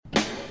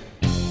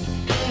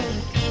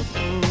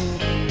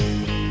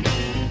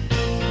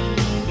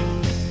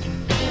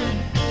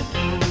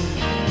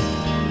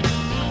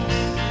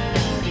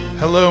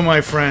Hello, my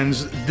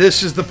friends.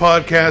 This is the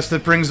podcast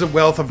that brings the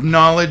wealth of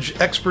knowledge,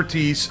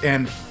 expertise,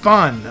 and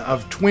fun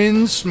of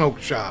Twin Smoke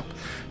Shop,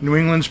 New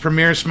England's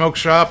premier smoke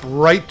shop,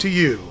 right to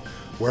you,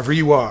 wherever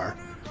you are,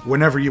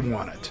 whenever you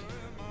want it.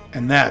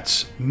 And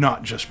that's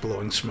not just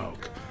blowing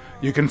smoke.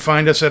 You can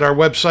find us at our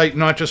website,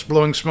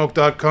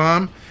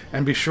 notjustblowingsmoke.com,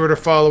 and be sure to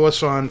follow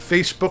us on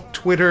Facebook,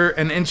 Twitter,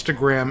 and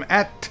Instagram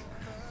at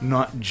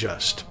Not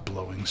Just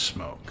Blowing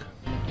Smoke.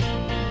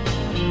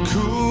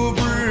 Cool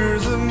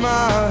breeze in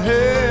my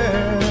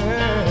head,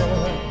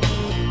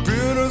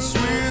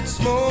 bittersweet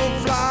smoke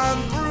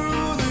flying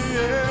through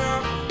the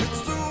air.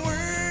 It's the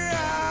way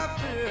I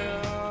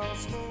feel,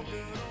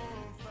 smoking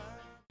on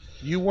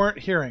fire. You weren't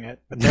hearing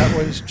it, but that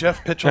was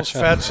Jeff Pitchell's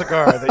Fat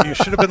Cigar that you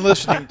should have been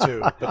listening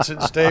to. But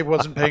since Dave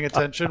wasn't paying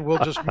attention, we'll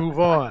just move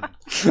on.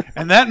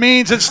 And that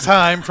means it's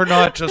time for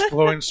Not Just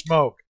Blowing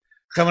Smoke.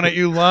 Coming at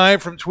you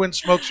live from Twin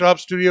Smoke Shop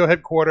Studio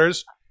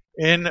headquarters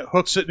in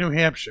Hooksett, New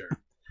Hampshire.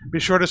 Be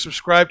sure to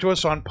subscribe to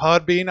us on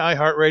Podbean,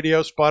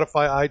 iHeartRadio,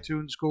 Spotify,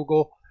 iTunes,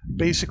 Google,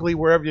 basically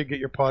wherever you get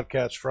your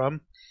podcasts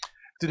from.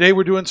 Today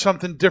we're doing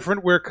something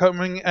different. We're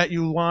coming at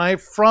you live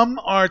from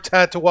our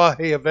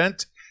Tatuaje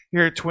event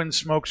here at Twin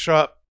Smoke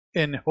Shop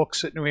in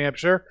Hooksett, New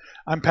Hampshire.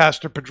 I'm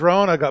Pastor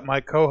Padron. I got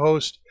my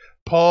co-host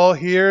Paul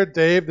here,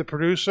 Dave, the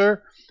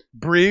producer,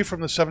 Bree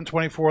from the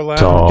 724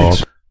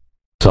 Lounge.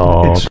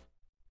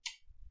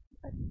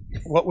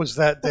 What was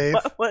that, Dave?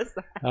 What was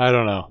that? I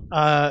don't know.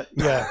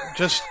 Yeah,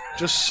 just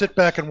sit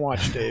back and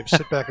watch, Dave.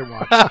 Sit back and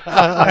watch.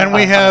 And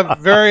we have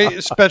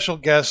very special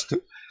guest,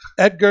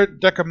 Edgar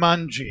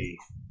Decamangi.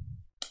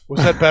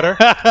 Was that better?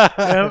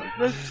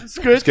 It's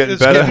good. It's getting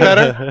It's getting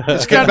better. better.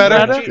 It's getting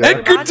better.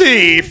 Edgar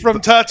D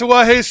from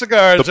Tatuaje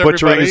Cigars. The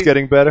butchering everybody. is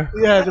getting better.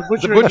 Yeah, The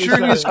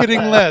butchering is getting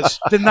less.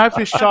 The knife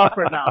is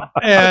sharper now.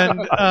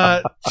 And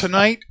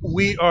tonight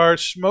we are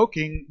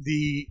smoking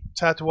the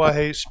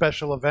Tatuaje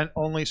special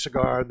event-only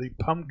cigar, the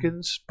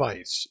Pumpkin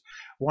Spice.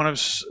 One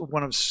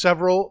of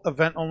several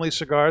event-only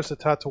cigars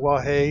that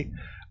Tatuaje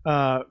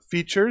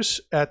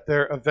features at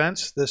their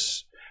events.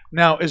 Is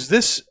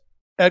this,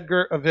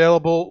 Edgar,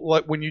 available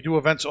like when you do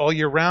events all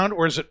year round,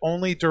 or is it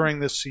only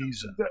during this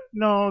season?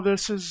 No,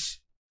 this is,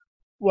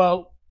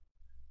 well,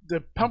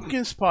 the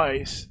Pumpkin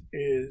Spice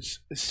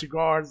is a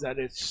cigar that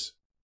it's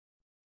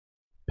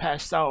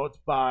passed out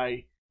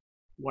by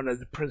one of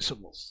the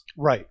principals,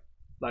 Right.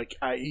 like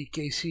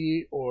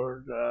IEKC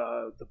or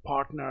the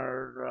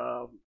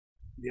partner,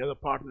 the other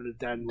partner,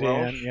 Dan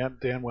Welsh,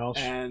 Dan Welsh.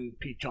 and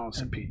Pete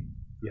Johnson. And Pete.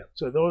 Yeah.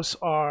 So those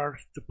are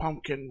the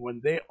pumpkin. When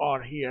they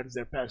are here,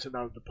 they're passing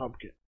out the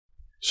pumpkin.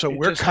 So It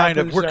we're just kind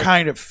happens of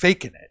that-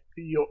 faking it.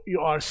 You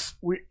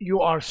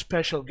are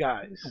special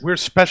guys. We're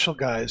special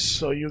guys.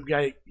 So you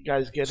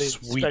guys get a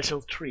Sweet.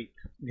 special treat.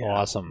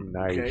 Awesome.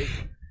 Nice. Okay.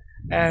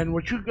 And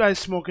what you guys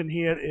smoking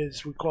here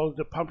is, we call it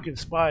the pumpkin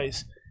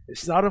spice.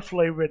 It's not a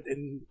flavored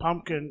in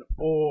pumpkin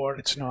or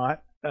It's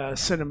not.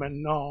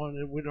 cinnamon. No,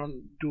 we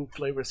don't do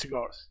flavored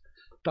cigars.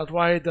 That's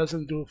why it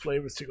doesn't do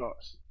flavored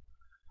cigars.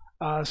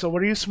 So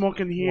what are you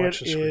smoking here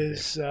Watch the screen,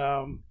 is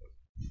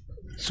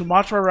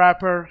Sumatra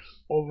wrapper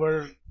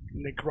over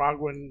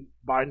Nicaraguan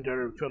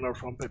binder and filler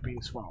from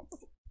Pepin's Farm.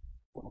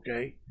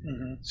 Okay?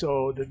 Mm-hmm.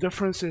 So the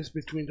differences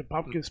between the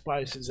pumpkin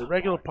spice and the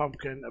regular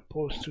pumpkin,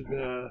 opposed to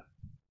the,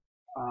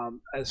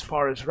 as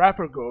far as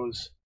wrapper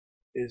goes,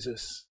 is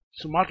this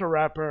Sumatra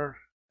wrapper,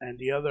 and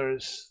the other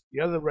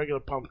regular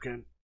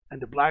pumpkin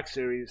and the Black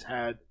Series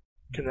had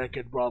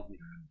Connecticut broadleaf.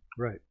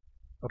 Right.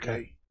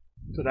 Okay.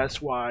 So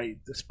that's why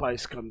the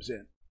spice comes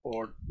in,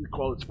 or we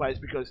call it spice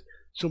because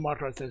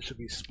Sumatra tends to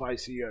be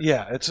spicier.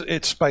 Yeah,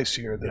 it's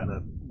spicier than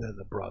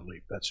the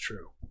broadleaf. That's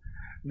true.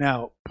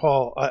 Now,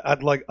 Paul,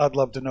 I'd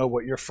love to know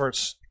what your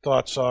first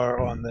thoughts are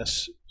on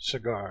this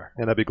cigar.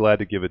 And I'd be glad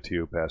to give it to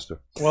you, Pastor.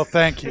 Well,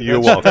 thank you. You're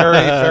That's welcome.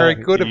 very, very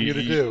good of you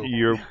to do.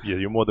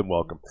 You're more than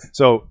welcome.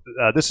 So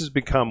this has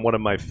become one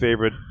of my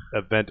favorite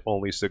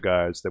event-only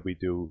cigars that we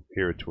do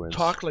here at Twins.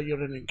 Talk like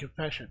you're in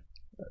confession.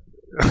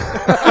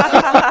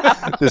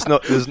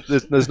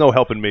 There's no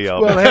helping me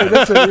out. Well, hey,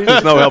 listen,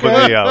 There's no helping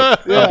me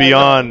out. Yeah.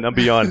 I'm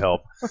beyond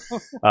help.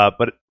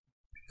 But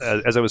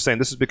as I was saying,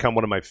 this has become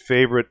one of my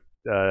favorite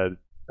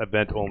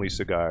event-only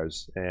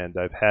cigars, and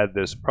I've had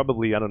this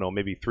probably, I don't know,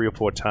 maybe 3 or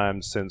 4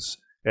 times since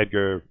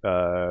Edgar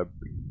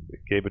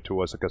gave it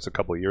to us, I guess, a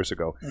couple of years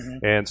ago. Mhm.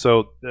 And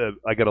so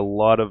I got a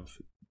lot of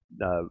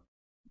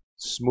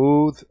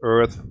smooth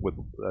earth with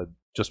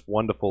just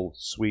wonderful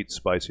sweet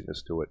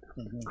spiciness to it.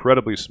 Mhm.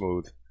 Incredibly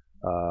smooth.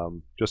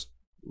 Just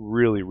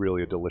really,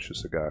 really a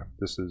delicious cigar.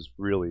 This is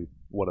really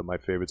one of my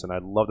favorites, and I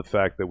love the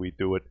fact that we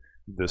do it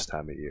this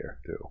time of year,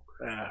 too.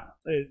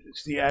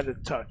 It's the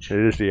added touch. It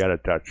is the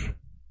added touch.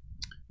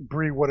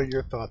 Bree, what are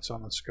your thoughts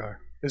on the cigar?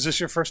 Is this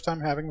your first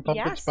time having a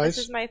pumpkin Yes, spice?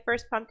 this is my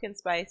first pumpkin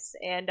spice,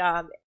 and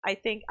I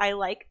think I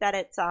like that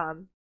it's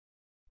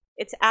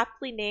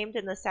aptly named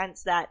in the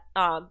sense that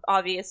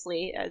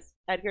obviously, as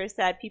Edgar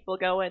said, people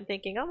go in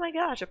thinking, "Oh my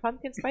gosh, a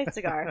pumpkin spice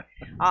cigar,"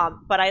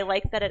 but I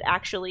like that it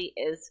actually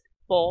is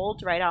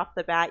bold right off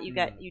the bat. You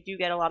do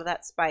get a lot of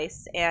that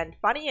spice. And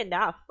funny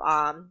enough,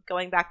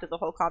 going back to the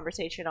whole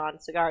conversation on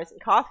cigars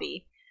and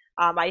coffee,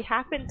 I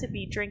happen to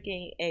be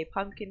drinking a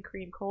pumpkin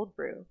cream cold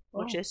brew,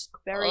 which is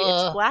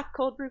it's black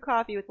cold brew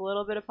coffee with a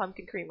little bit of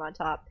pumpkin cream on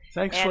top.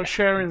 Thanks for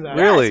sharing that.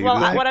 Really? Yes,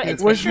 well,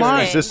 it's Where's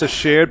mine? Is this a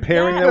shared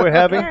pairing that we're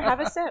having? Here,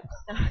 have a sip.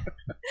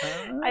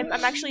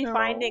 I'm actually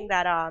finding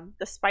that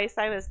the spice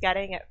I was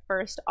getting at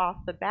first off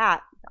the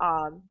bat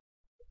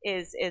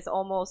is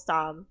almost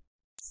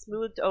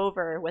smoothed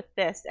over with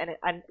this, and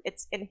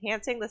it's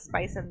enhancing the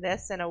spice in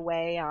this in a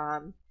way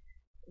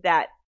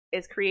that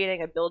is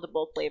creating a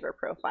buildable flavor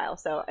profile.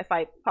 So if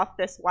I puff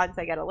this once,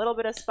 I get a little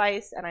bit of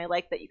spice, and I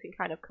like that you can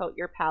kind of coat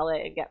your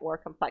palate and get more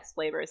complex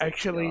flavors.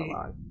 Actually,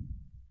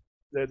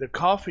 the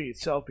coffee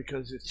itself,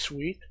 because it's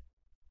sweet,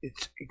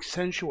 it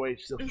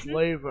accentuates the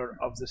flavor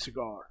of the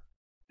cigar,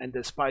 and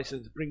the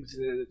spices brings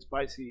the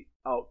spices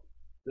out.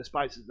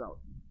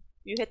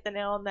 You hit the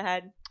nail on the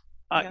head.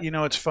 You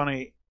know, it's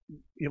funny.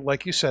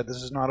 Like you said,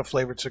 this is not a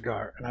flavored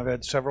cigar, and I've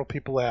had several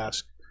people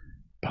ask,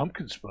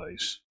 pumpkin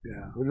spice?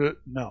 Yeah.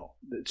 No,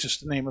 it's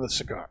just the name of the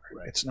cigar.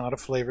 Right. It's not a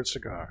flavored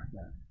cigar.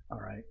 Yeah. All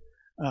right.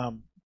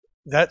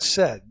 That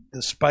said,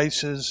 the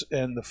spices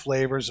and the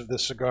flavors of the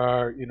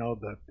cigar, you know,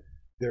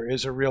 there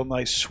is a real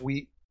nice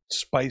sweet,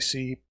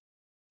 spicy,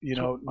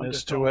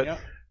 ness to it. Yeah.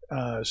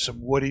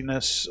 Some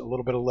woodiness, a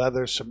little bit of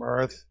leather, some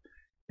earth.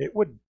 It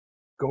would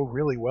go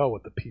really well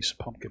with a piece of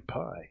pumpkin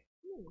pie.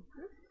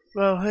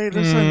 Well, hey,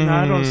 listen,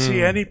 I don't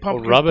see any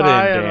pumpkin rub it in,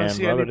 pie. I don't Dan,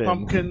 see rub any it in.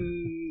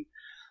 pumpkin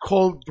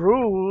cold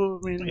brew. I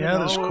mean, Yeah,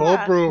 there's you know, cold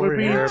brew we're over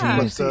being here.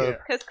 teased But, here.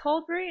 Because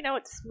cold brew,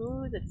 it's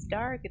smooth, it's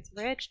dark, it's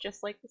rich,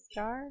 just like the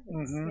cigar.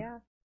 Yeah.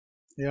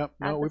 yeah, Add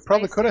no, the we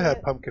probably spice could have to had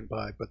it. pumpkin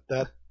pie, but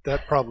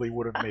that probably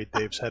would have made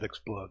Dave's head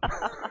explode.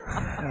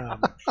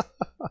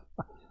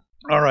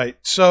 All right,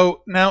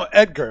 so now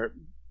Edgar,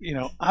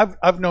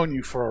 I've known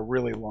you for a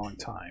really long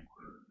time.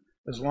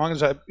 As long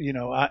as I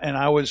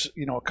was,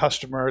 a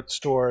customer at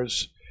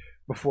stores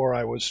before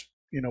I was,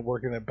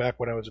 working there back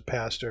when I was a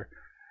pastor.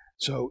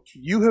 So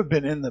you have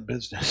been in the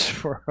business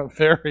for a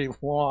very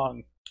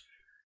long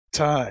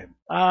time.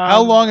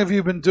 How long have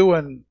you been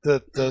doing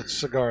the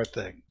cigar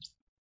thing?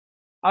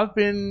 I've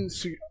been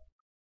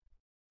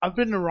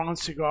around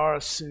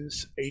cigars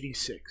since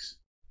 '86.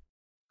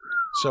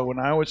 So when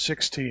I was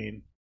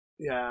 16,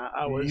 Yeah,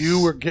 I was.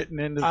 you were getting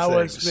into I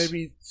things. was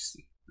maybe.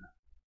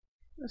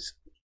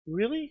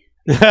 Really?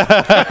 Oh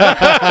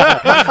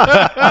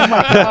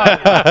my God.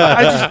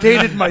 I just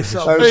dated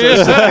myself.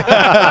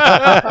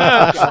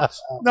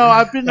 No,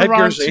 I've been around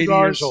Edgar's 80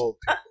 cigars. years old.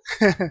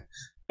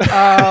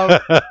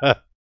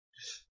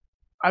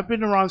 I've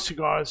been around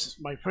cigars.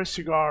 My first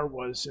cigar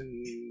was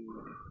in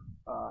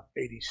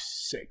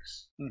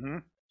 '86. Mm-hmm.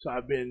 So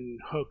I've been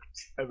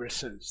hooked ever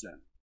since then.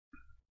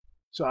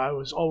 So I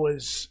was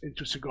always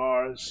into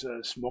cigars,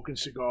 smoking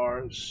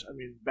cigars. I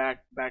mean,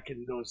 back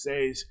in those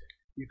days,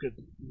 you could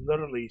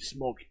literally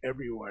smoke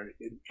everywhere,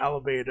 in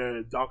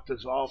elevator,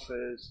 doctor's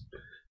office,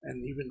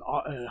 and even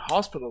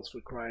hospitals, for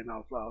crying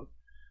out loud.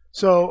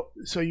 So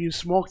you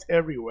smoked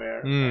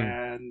everywhere,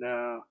 and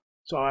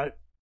so I've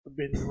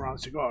been around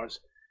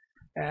cigars.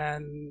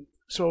 And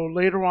so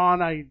later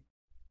on, I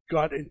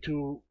got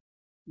into.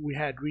 We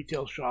had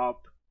retail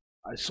shop.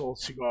 I sold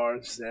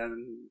cigars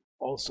then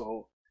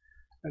also,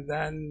 and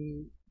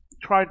then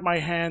tried my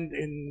hand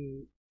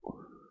in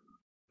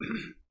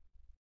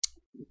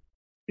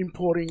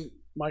importing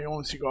my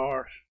own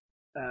cigar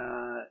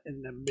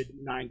in the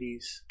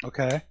mid-'90s.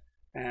 Okay.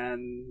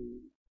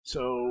 And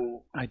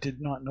so I did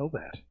not know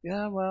that.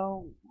 yeah,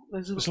 well,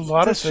 there's a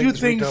lot of few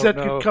things we things don't that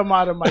know. could come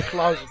out of my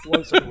closet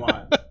once in a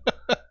while.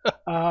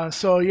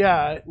 So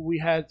yeah, we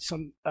had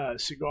some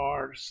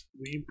cigars.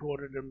 We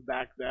imported them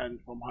back then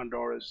from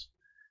Honduras,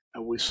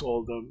 and we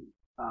sold them.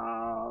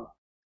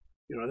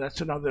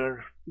 That's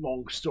another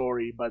long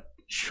story, but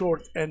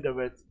short end of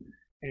it,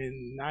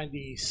 in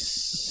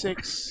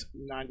 '96,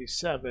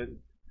 '97,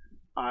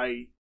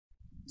 I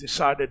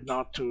decided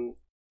not to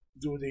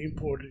do the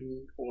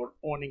importing or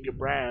owning a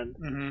brand,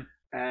 Mm-hmm.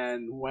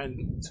 and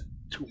went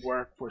to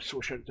work for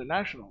Social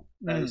International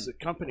as a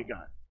company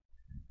guy.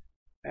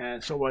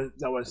 And so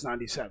that was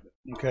 '97.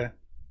 Okay.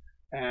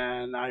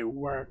 And I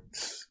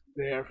worked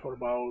there for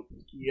about a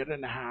year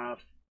and a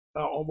half,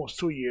 almost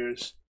 2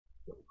 years,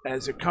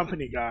 as a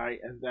company guy,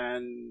 and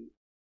then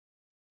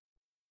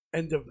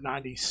end of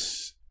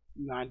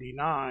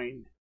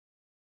 '99,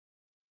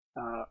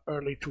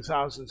 early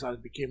 2000s, I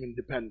became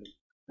independent,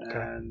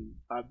 and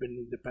I've been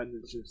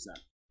independent since then.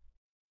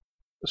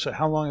 So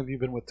how long have you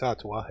been with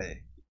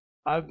Tatuaje?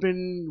 I've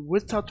been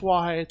with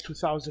Tatuaje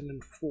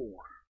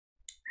 2004,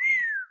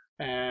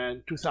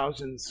 and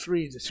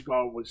 2003 the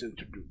cigar was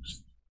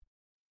introduced.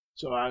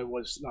 So I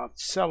was not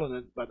selling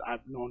it, but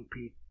I've known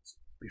Pete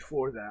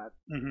before that.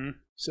 Mm-hmm.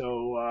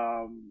 So,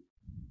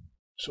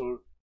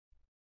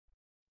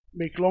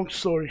 make long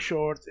story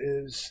short,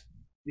 is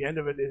the end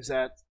of it is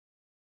that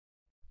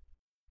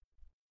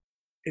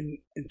in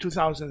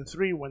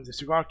 2003, when the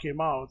cigar came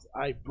out,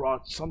 I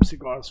brought some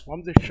cigars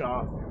from the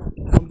shop,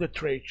 from the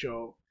trade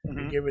show,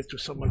 We gave it to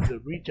some of the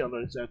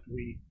retailers that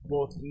we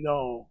both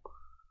know,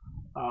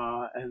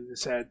 and they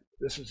said,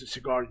 "This is a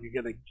cigar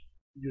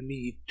you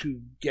need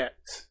to get."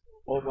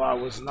 Although I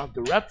was not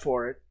the rep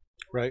for it,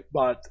 Right.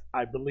 but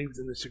I believed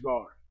in the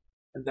cigar,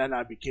 and then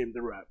I became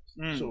the rep.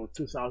 Mm. So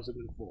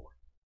 2004.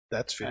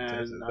 That's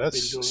fantastic. And I've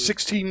That's been doing-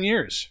 16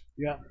 years.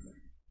 Yeah,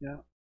 yeah.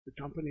 The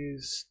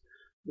company's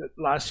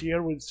last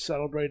year we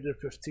celebrated the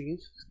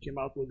 15th. Came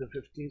out with the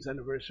 15th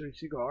anniversary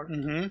cigar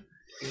Mm-hmm.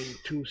 in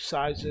 2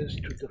 sizes,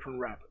 2 different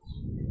wrappers.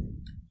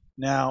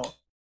 Now,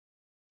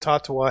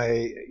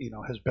 Tatuaje,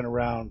 has been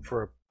around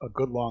for a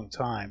good long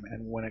time,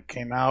 and when it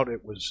came out,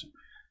 it was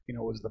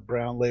the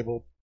brown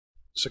label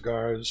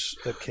cigars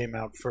that came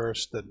out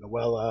first. The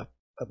Noella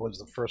was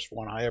the first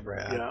one I ever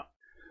had, Yeah,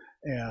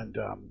 and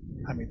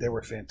they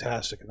were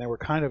fantastic, and they were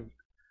kind of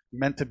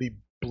meant to be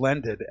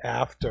blended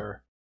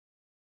after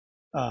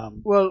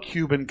well,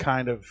 Cuban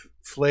kind of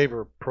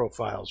flavor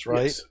profiles,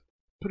 right? yes.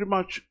 Pretty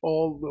much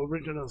all the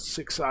original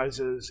 6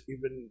 sizes,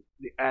 even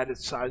the added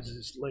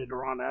sizes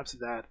later on after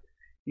that,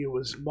 it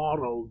was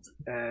modeled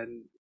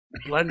and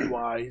blend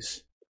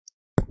wise,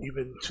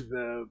 even to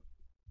the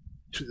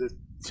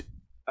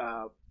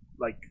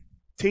like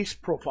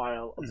taste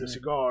profile of the Mhm.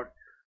 cigar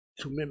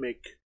to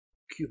mimic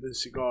Cuban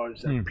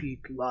cigars that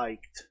Pete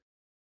liked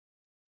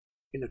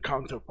in a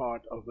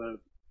counterpart of the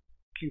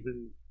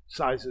Cuban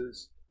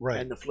sizes Right.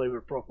 and the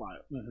flavor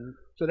profile. Mm-hmm.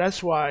 So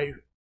that's why,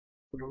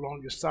 for the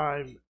longest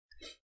time,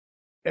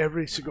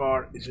 every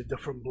cigar is a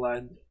different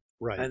blend,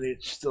 Right. and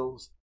it's still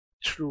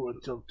true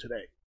until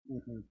today.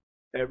 Mm-hmm.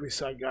 Every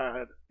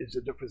cigar is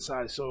a different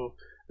size. So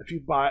if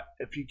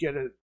you get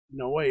a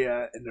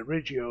Noella and the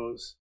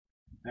Rigios,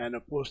 and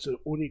opposed to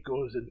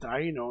Unicos and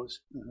Tainos,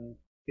 Mm-hmm.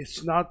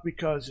 it's not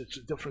because it's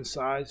a different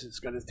size, it's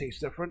going to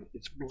taste different.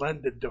 It's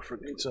blended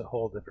differently. It's a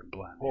whole different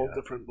blend. Whole yeah.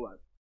 different blend.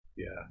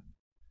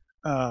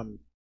 Yeah.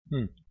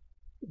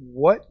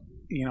 What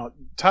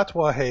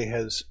Tatuaje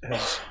has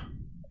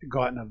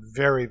gotten a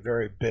very,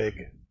 very big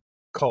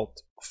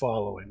cult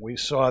following. We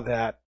saw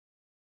that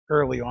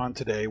early on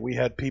today. We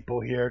had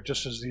people here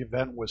just as the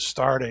event was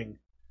starting,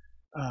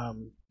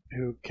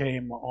 who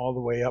came all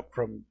the way up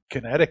from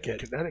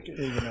Connecticut.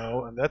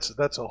 And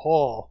that's a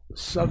haul.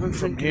 Southern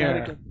From here.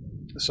 Connecticut.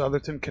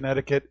 Southerton,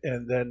 Connecticut,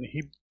 and then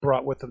he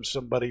brought with him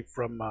somebody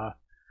from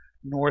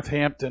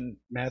Northampton,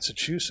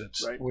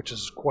 Massachusetts, Right. which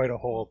is quite a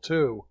haul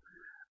too.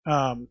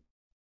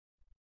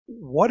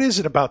 What is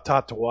it about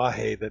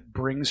Tatuaje that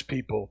brings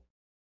people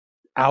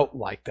out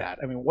like that?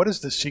 I mean, what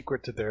is the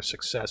secret to their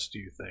success, do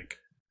you think?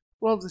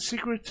 Well, the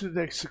secret to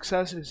their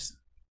success is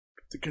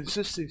the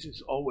consistency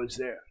is always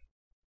there.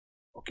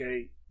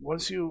 Okay,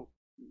 once you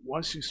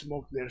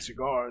smoke their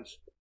cigars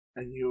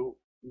and you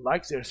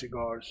like their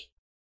cigars,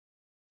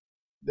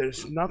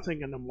 there's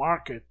nothing in the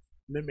market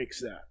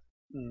mimics that.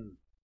 Mm.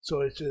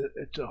 So it's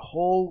a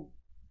whole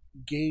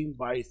game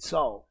by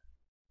itself,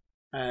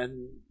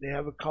 and they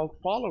have a cult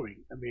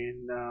following. I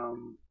mean,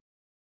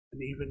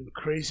 and even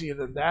crazier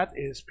than that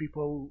is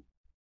people.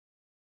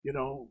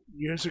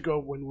 Years ago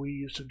when we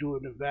used to do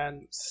an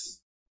event,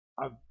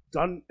 I've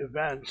done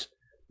events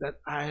that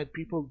I had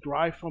people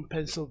drive from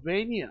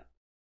Pennsylvania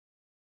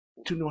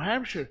to New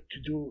Hampshire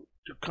to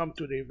come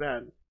to the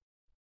event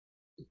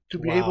to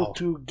be able Wow.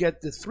 to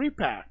get the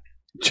 3-pack.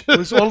 It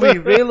was only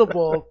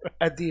available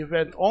at the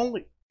event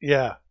only.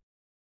 Yeah.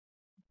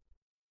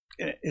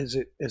 Is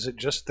it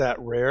just that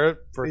rare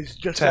for It's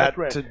just Tat that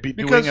rare. to be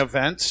Because doing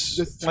events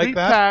The like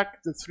that?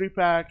 The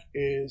 3-pack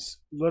is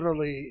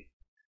literally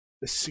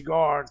the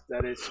cigar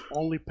that is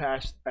only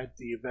passed at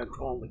the event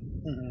only.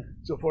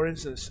 Mhm. So, for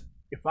instance,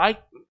 if I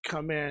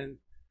come in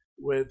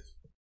with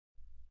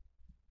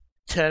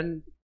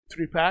 10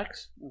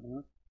 3-packs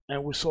Mhm.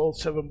 and we sold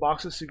 7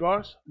 boxes of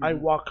cigars, I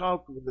Mhm. walk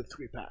out with the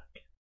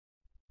 3-pack,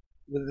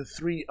 with the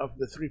 3 of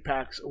the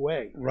 3-packs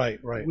away. Right.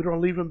 We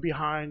don't leave them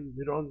behind.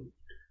 We don't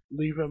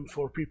leave them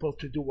for people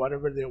to do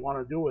whatever they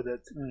want to do with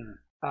it,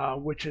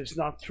 Mm. which is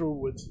not true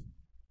with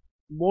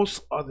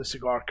most other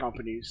cigar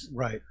companies,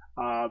 Right.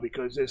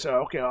 because they say,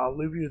 okay, I'll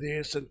leave you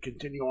this and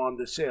continue on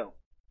the sale.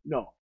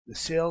 No, the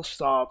sale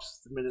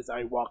stops the minute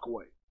I walk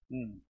away.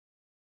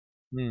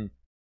 Mm.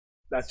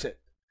 That's it.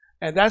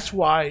 And that's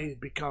why it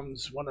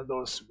becomes one of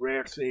those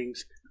rare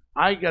things.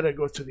 I got to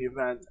go to the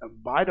event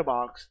and buy the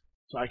box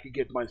so I could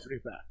get my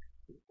 3-pack.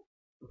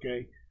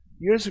 Okay?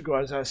 Years ago,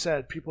 as I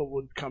said, people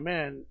would come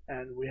in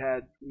and we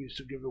used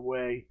to give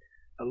away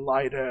a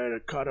lighter, a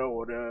cutter,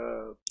 or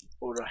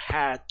a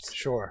hat,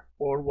 Sure.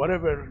 or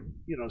whatever,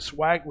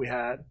 swag we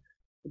had.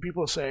 And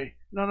people say,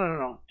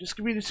 no, just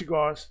give me the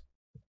cigars,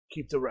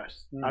 keep the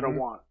rest. I don't Mhm.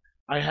 want it.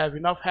 I have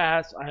enough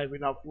hats, I have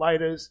enough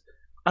lighters.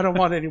 I don't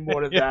want any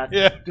more than Yeah, that.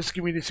 yeah. Just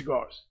give me the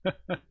cigars.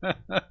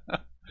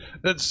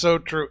 That's so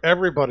true.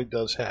 Everybody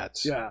does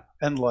hats Yeah.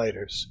 and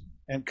lighters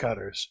and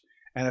cutters.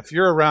 And if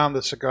you're around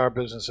the cigar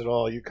business at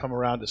all, you come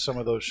around to some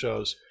of those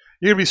shows,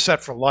 you're going to be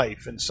set for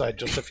life inside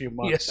just a few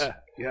months.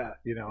 Yeah.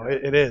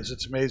 It is.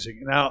 It's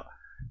amazing. Now,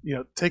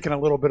 taking a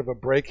little bit of a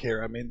break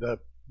here, I mean,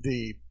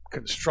 the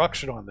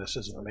construction on this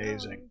is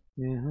amazing.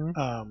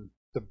 Mm-hmm.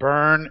 The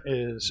burn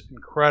is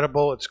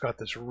incredible. It's got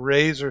this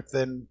razor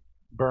thin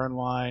burn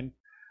line,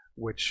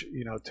 which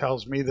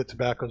tells me the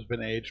tobacco's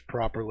been aged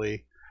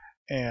properly.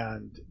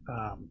 And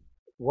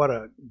what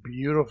a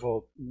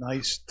beautiful,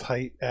 nice,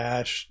 tight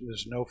ash.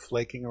 There's no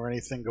flaking or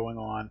anything going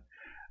on.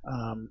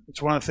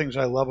 It's one of the things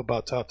I love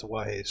about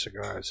Tatuaje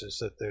cigars is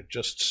that they're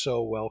just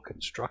so well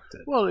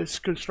constructed. Well, it's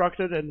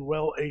constructed and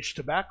well-aged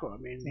tobacco. I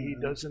mean, he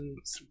doesn't,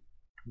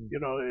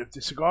 if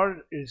the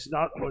cigar is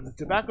not, or the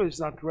tobacco is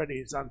not ready,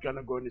 it's not going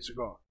to go in the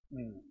cigar.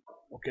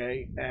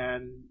 Okay?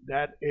 And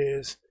that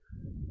is,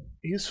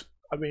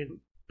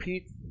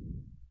 Pete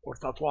or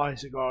Tatuaje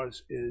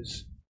Cigars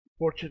is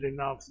fortunate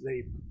enough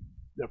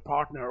their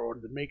partner or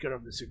the maker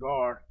of the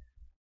cigar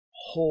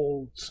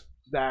holds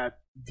that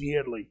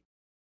dearly.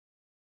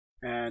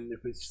 And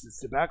if the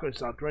tobacco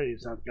is not ready,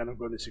 it's not going to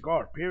go in the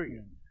cigar,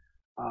 period.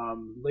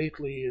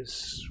 Lately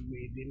is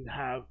we didn't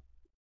have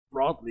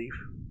broadleaf.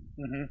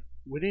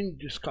 We didn't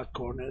just cut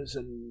corners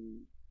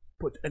and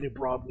put any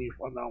broadleaf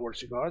on our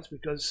cigars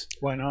because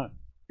why not?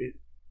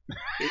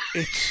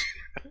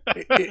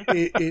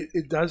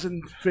 It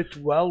doesn't fit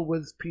well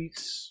with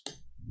Pete's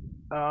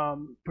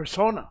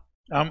persona.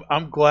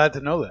 I'm glad to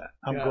know that.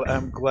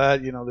 I'm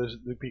glad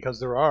because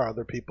there are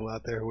other people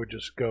out there who would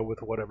just go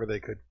with whatever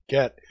they could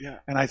get. Yeah.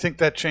 And I think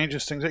that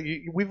changes things.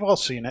 We've all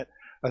seen it.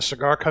 A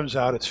cigar comes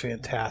out, it's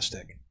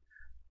fantastic,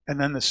 and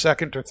then the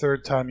second or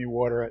third time you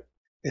water it,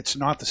 it's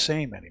not the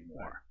same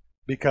anymore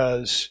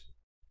because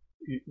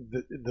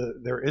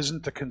there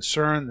isn't the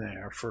concern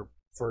there for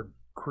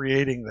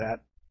recreating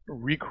that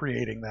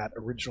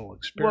original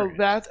experience. Well,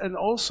 that and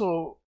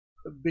also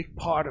a big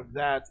part of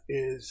that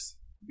is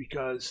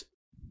because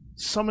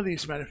some of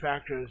these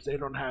manufacturers they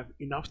don't have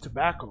enough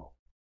tobacco,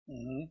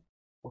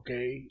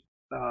 okay,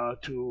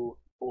 to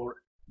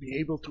or be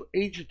able to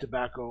age the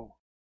tobacco,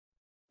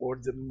 or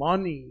the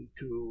money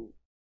to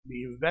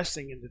be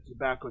investing in the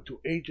tobacco to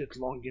age it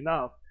long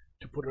enough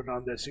to put it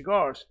on their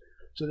cigars.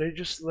 So they're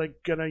just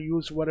like gonna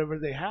use whatever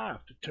they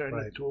have to turn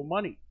it to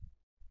money,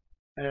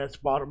 and that's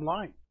bottom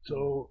line.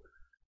 So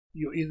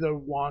you either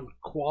want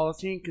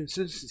quality and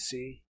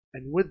consistency,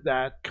 and with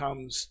that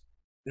comes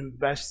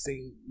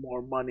investing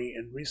more money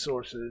and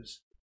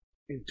resources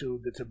into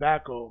the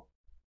tobacco,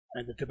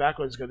 and the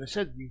tobacco is going to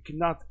say you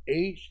cannot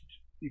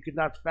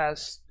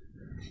fast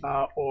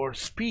or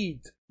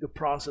speed the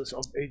process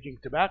of aging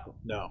tobacco.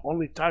 No,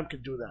 only time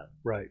can do that.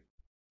 Right.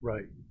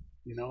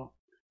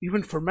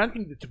 Even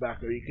fermenting the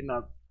tobacco, you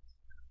cannot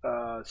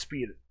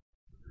speed it.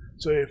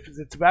 So if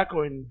the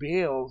tobacco in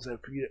bales,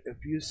 if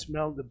you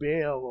smell the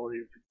bale or if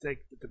you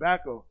take the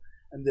tobacco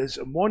and there's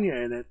ammonia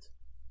in it,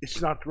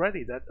 it's not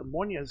ready. That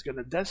ammonia is going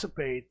to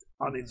dissipate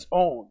on its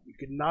own. You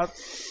cannot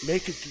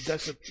make it to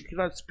dissipate. You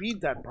cannot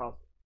speed that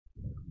process.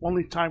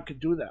 Only time can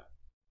do that.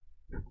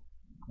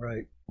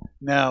 Right.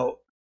 Now,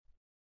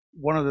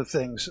 one of the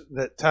things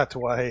that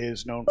Tatuaje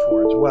is known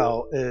for as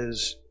well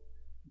is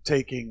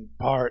taking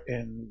part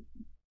in,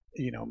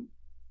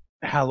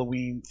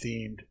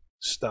 Halloween-themed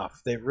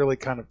stuff. They've really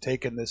kind of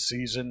taken this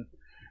season,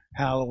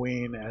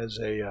 Halloween, as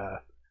a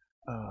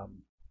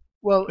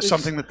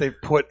something that they've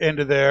put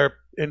into their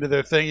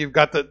thing. You've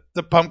got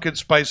the pumpkin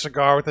spice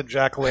cigar with the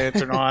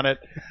jack-o'-lantern on it.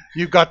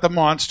 You've got the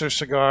monster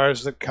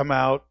cigars that come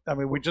out. I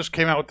mean, we just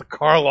came out with the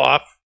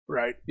Karloff.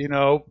 Right.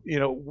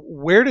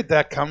 Where did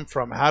that come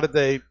from?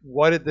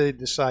 Why did they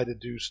decide to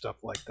do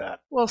stuff like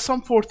that? Well,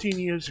 some 14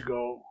 years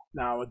ago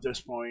now at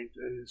this point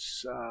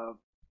is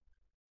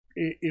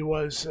it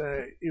was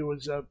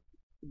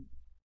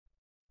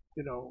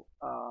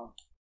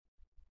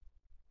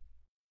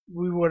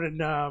we were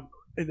in a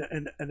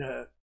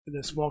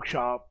smoke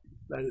shop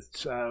that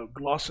it's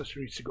Gloucester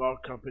Street Cigar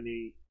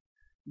Company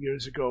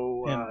years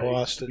ago in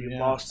Boston. in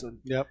Boston.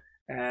 Yep.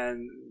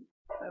 And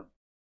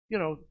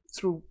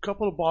through a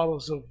couple of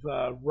bottles of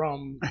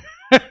rum,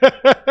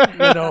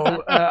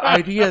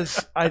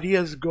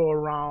 ideas go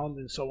around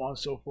and so on and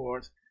so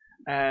forth.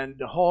 And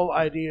the whole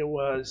idea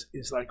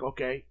is like,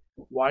 okay,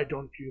 why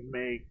don't you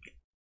make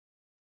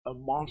a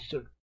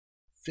monster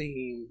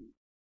theme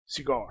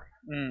cigar?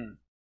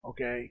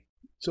 Okay,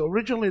 so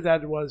originally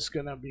that was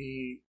gonna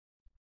be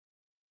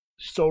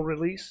store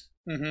release,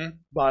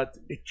 but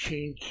it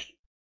changed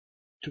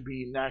to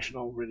be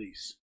national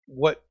release.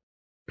 What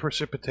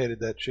precipitated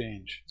that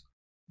change?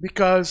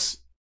 Because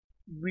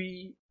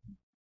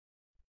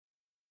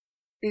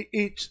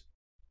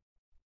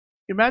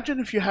imagine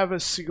if you have a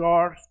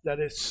cigar that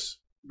is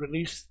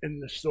released in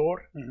the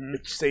store,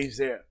 it stays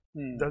there.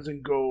 It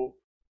doesn't go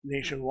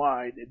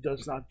nationwide. It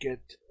does not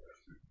get,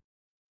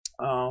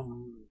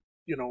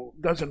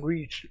 doesn't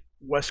reach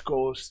West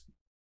Coast,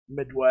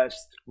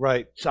 Midwest,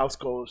 right, South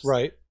Coast.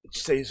 Right. It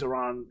stays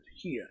around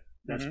here.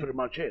 That's pretty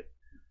much it.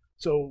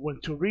 So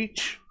to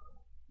reach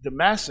the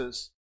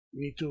masses,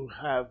 you need to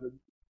have a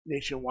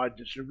nationwide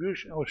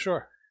distribution. Oh,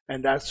 sure.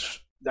 And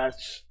that's the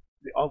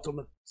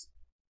ultimate.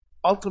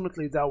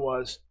 Ultimately, that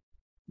was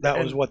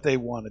what they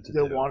wanted to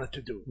do. They wanted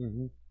to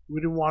do. We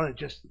didn't want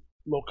to just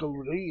local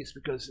release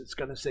because it's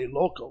going to say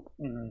local.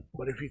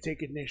 But if you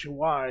take it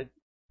nationwide,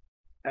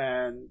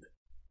 and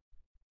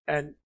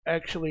and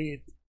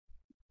actually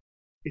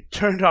it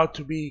turned out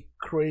to be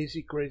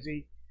crazy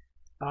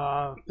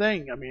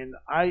thing. I mean,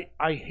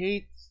 I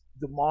hate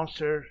the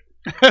monster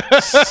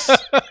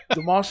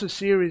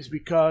series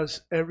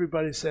because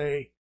everybody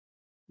say,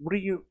 what do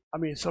you, I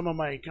mean, some of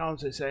my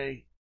accounts, they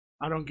say,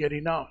 I don't get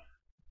enough.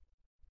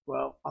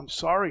 Well, I'm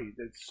sorry.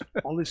 There's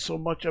only so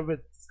much of it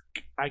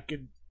I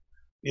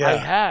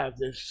have.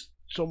 There's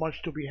so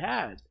much to be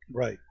had.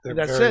 Right. They're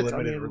That's very it. I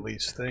limited mean,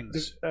 release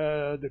things.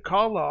 The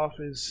Karloff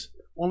is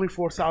only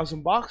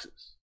 4,000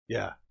 boxes.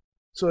 Yeah.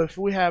 So if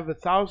we have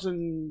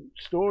 1,000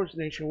 stores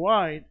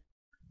nationwide,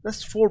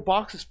 that's 4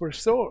 boxes per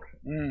store.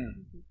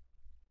 Mm.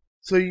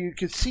 So you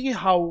can see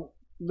how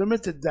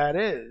limited that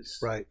is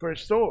Right. per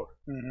store.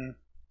 Mm-hmm.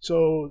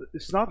 So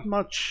it's not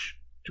much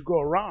to go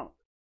around.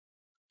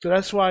 So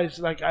that's why it's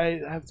like I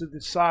have to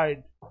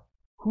decide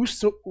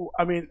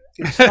I mean,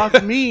 it's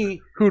not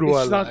me. Who do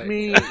I It's not like?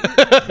 me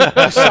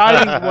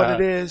deciding what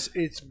it is.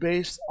 It's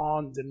based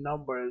on the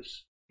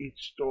numbers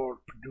each store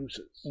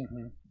produces.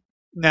 Mm-hmm.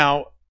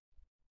 Now,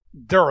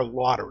 there are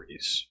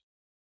lotteries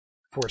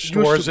for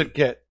stores to that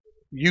get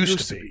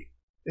used to be.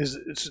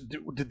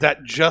 Did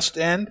that just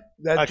end?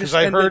 That Because just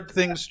I ended. heard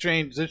things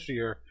change this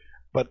year,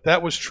 but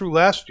that was true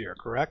last year,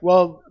 correct?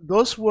 Well,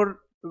 those were.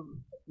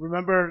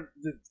 Remember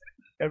that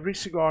every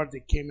cigar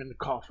that came in the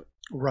coffin.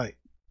 Right.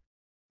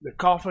 The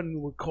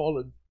coffin we call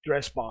it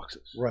dress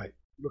boxes. Right.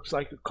 Looks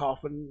like a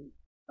coffin.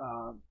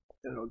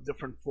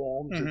 Different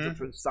forms and Mhm.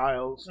 different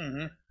styles.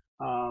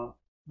 Mm-hmm.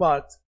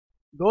 But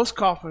those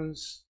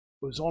coffins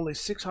was only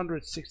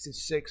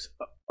 666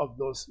 of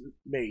those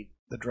made.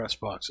 The dress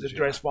boxes. The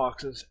dress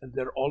boxes, and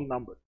they're all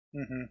numbered.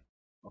 Mm-hmm.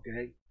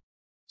 Okay,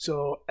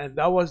 so and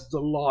that was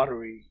the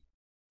lottery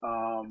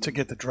To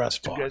get the dress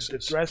to boxes. get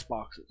the dress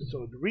boxes.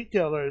 So the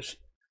retailers,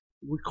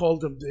 we call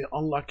them the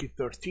unlucky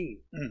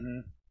 13. Mm-hmm.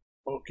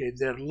 Okay,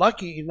 they're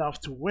lucky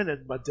enough to win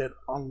it, but they're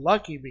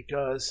unlucky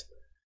because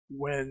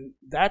when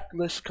that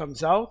list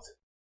comes out,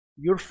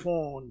 your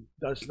phone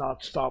does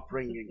not stop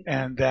ringing.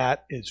 And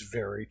that is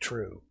very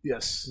true.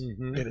 Yes.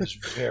 Mhm. It is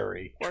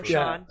very Poor true.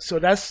 Yeah. Sean. So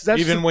that's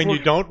Even the when you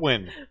pro- don't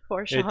win,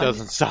 Poor Sean. it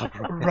doesn't stop.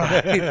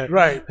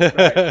 Right.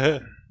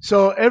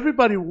 So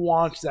everybody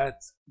wants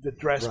the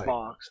dress Right.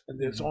 box, and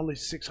there's Mhm. only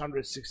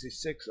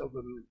 666 of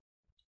them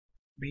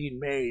being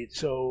made.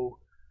 So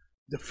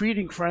the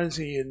feeding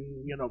frenzy and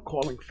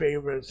calling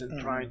favors and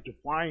Mhm. trying to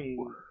find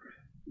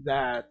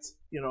that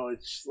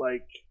it's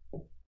like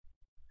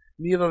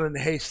needle in a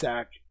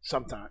haystack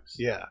sometimes.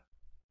 Yeah.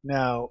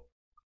 Now,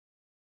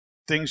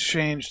 things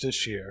changed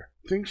this year.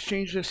 Things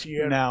change this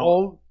year. Now-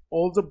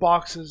 all the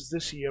boxes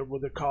this year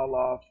with the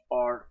Karloff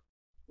are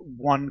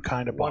One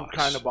kind of box. one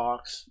kind of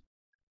box,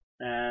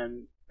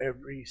 and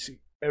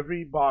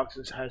every box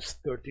has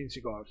 13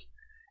 cigars.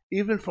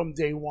 Even from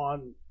day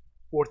one,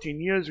 14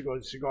 years ago,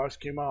 the cigars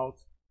came out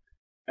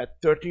at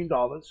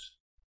 $13.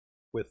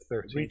 with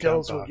 13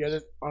 Retailers count will get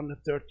box. it on the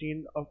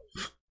 13th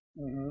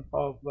Mhm.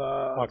 of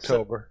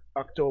October.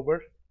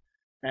 October,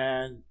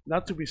 and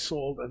not to be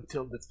sold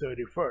until the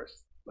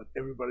 31st. But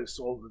everybody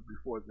sold it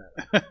before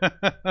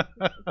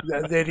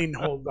that. They didn't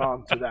hold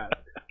on to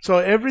that. So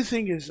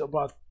everything is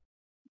about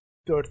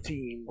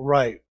 13,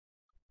 Right.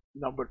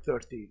 number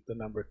 13. The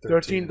number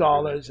 13.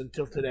 $13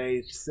 until today.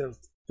 It's still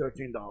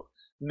 $13.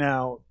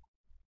 Now,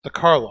 the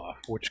Karloff,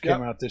 which came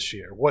Yep. out this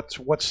year.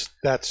 What's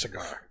that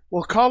cigar?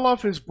 Well,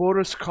 Karloff is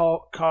Boris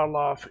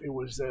Karloff. It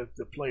was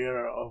the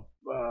player of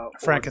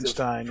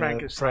Frankenstein.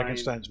 Frankenstein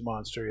Frankenstein's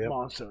monster. Yep.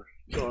 monster.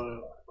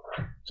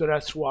 So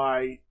that's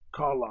why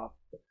Karloff.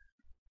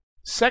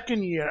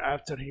 Second year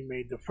after he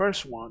made the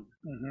first one,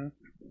 Mm-hmm.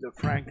 the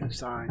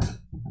Frankenstein,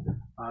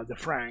 the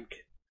Frank.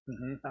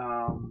 Mm-hmm.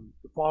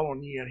 The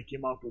following year, he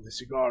came out with a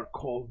cigar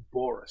called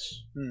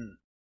Boris. Mm.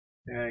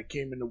 And it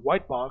came in a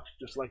white box,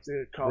 just like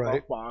the Karloff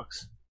Right.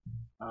 box.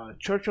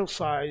 Churchill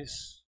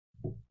size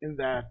in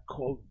that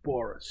called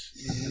Boris.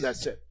 And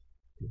that's it.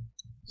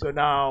 So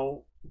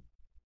now,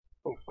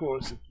 of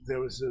course, if there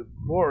was a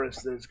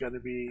Boris, there's going to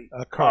be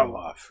A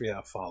Karloff.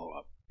 Yeah, follow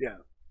up. Yeah.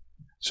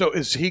 So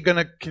is he going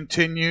to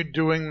continue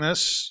doing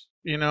this,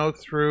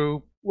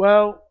 through...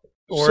 Well,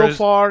 Or so is-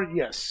 far,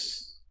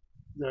 yes.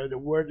 The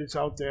word is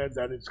out there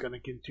that it's going to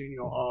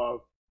continue.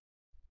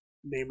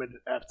 Name it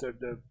after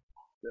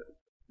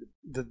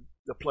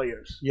the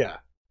players. Yeah.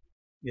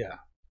 Yeah.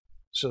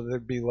 So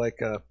there'd be like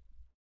a...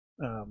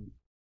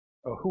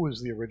 who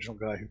was the original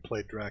guy who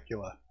played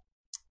Dracula?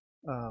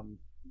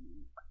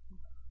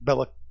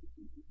 Bela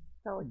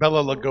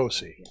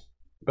Lugosi.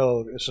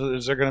 So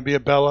is there going to be a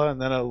Bella and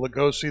then a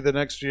Lugosi the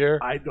next year?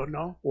 I don't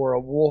know. Or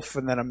a wolf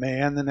and then a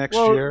man the next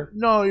Well, year?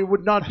 no, it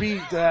would not be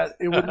that.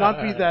 It would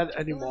not be that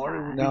anymore.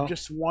 It would No? be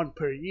just one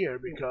per year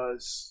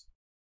because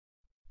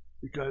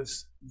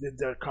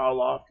the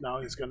Karloff now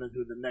is going to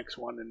do the next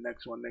one and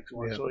next one.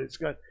 Yeah. So it's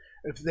got,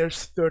 if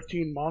there's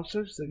 13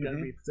 monsters, there's going Mhm.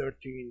 to be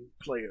 13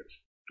 players.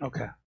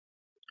 Okay.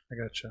 I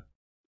gotcha.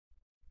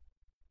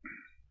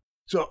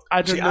 So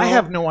I don't See, know. I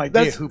have no idea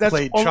That's- who that's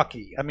played all-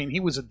 Chucky. I mean, he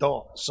was a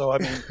doll. So,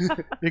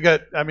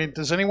 I mean,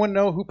 does anyone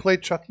know who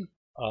played Chucky?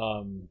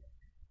 Um,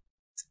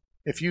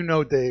 If you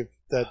know, Dave,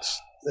 that's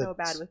So it's-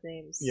 bad with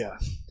names. Yeah.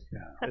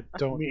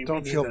 Don't Me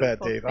feel neither. bad,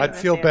 Full Dave. I'd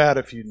famous feel Andy. bad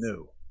if you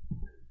knew.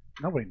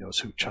 Nobody knows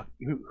who's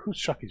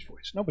Chucky's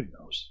voice. Nobody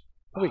knows.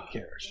 Nobody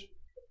cares.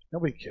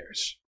 Nobody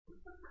cares.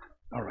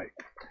 All right.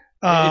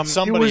 It's He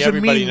somebody was a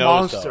everybody mean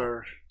knows,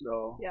 monster,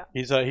 though. Yeah.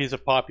 He's a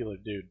popular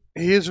dude.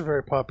 He is a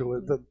very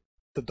popular.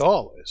 The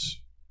doll is.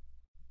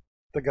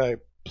 The guy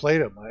played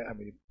him. I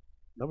mean,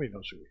 nobody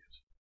knows who he is.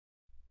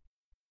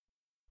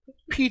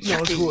 Pete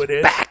knows who it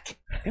is. Back.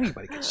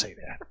 Anybody can say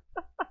that.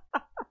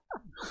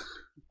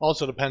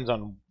 Also depends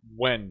on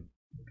when,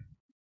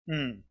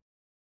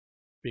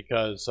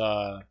 because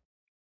I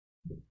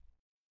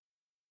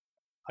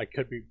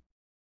could be.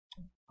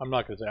 I'm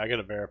not gonna say. I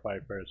gotta verify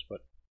it first, but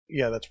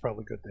Yeah, that's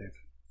probably good, Dave.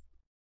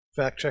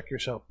 Fact check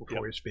yourself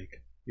before you speak.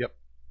 Yep,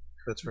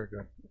 that's very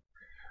good.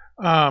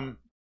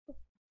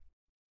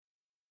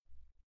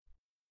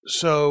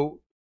 So,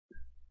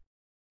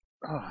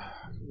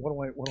 what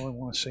do I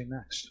want to say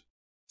next?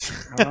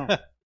 I don't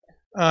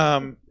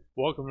know.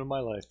 welcome to my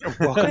life.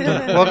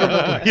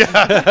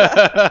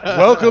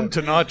 Welcome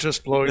to Not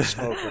Just Blowing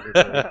Smoke,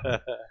 everybody.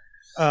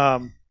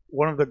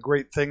 One of the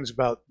great things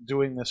about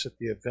doing this at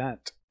the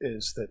event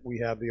is that we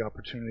have the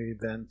opportunity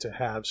then to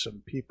have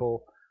some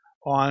people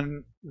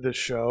on the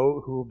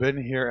show who've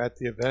been here at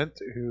the event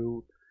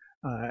who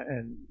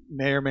and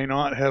may or may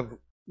not have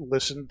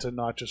listened to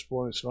Not Just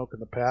Blowing Smoke in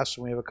the past.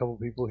 And we have a couple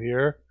people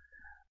here.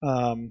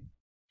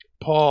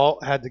 Paul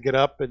had to get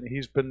up, and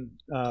he's been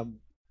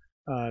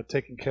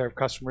taking care of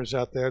customers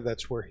out there.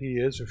 That's where he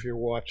is. If you're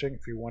watching,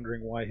 if you're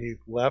wondering why he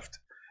left,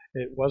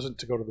 it wasn't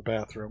to go to the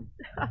bathroom.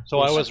 So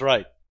I was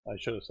right. I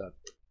should have said.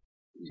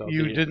 So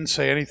You the- didn't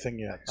say anything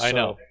yet. I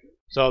know.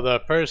 So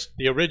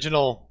the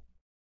original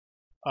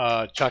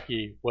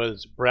Chucky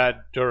was Brad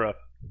Dourif,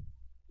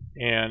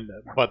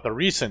 but the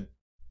recent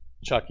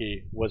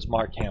Chucky was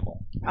Mark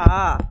Hamill.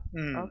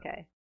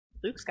 Okay.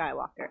 Luke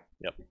Skywalker.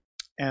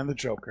 And the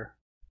Joker.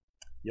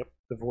 Yep.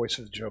 The voice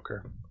of the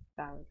Joker.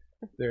 Valid.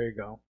 There you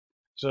go.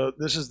 So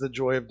this is the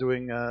joy of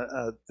doing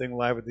a thing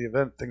live at the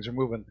event. Things are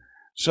moving.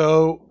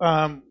 So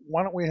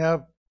why don't we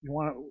have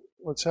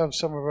let's have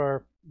some of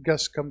our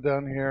guests come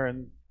down here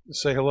and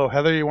say hello.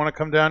 Heather, you want to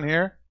come down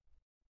here?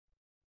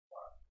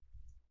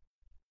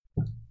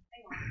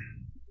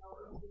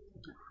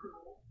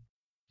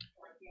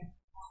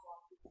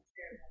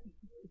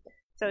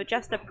 So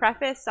just a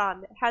preface,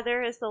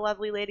 Heather is the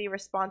lovely lady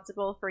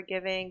responsible for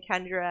giving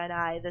Kendra and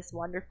I this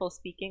wonderful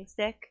speaking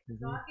stick.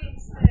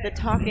 The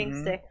talking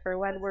Mhm. stick for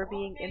when we're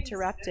being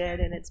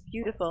interrupted, and it's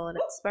beautiful and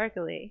it's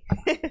sparkly.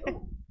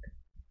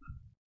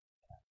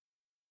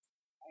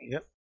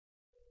 Yep.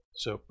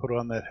 So put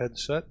on that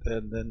headset,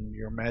 and then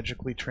you're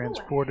magically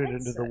transported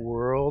into the headset.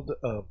 world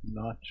of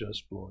Not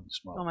Just Blowing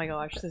Smoke. Oh my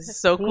gosh, this is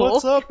so cool.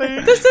 What's up,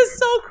 baby? This is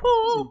so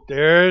cool.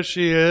 There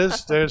she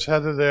is. There's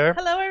Heather there.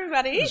 Hello,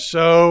 everybody.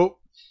 So,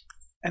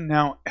 and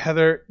now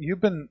Heather, you've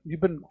been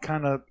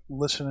kind of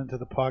listening to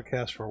the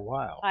podcast for a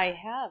while. I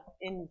have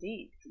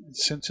indeed.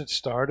 Since it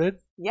started?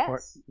 Yes.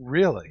 Or-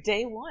 really?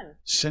 Day one.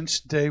 Since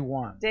day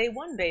one. Day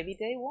one, baby.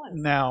 Day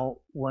one. Now,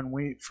 when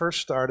we first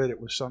started, it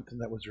was something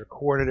that was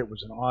recorded. It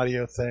was an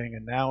audio thing,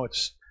 and now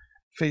it's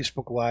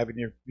Facebook Live, and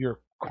you're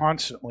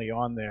constantly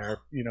on there.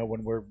 You know,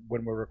 when we're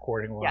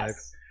recording live,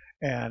 Yes.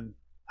 and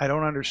I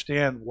don't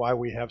understand why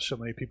we have so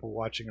many people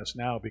watching us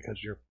now because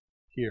you're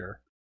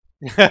here.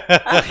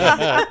 That's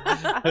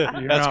not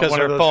because one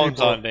of her those phone's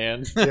people. on,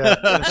 Dan. Yeah,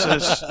 this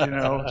is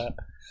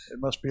it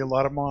must be a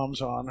lot of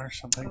moms on or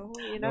something. Oh,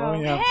 you know. Oh,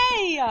 yeah.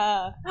 Hey.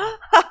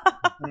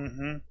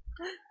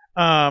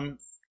 hmm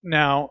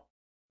Now,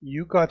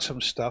 you got some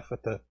stuff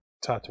at the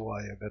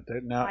Tatuai event there.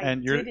 Now, I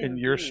and you're did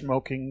you're indeed.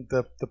 smoking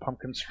the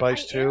pumpkin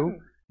spice I too. am.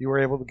 You were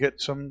able to get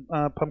some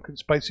pumpkin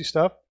spicy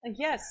stuff.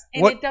 Yes,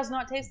 and What- it does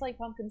not taste like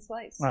pumpkin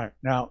spice. All right,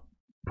 now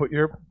put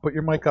your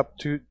mic up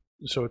to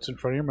so it's in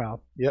front of your mouth.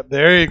 Yep,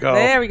 there you go.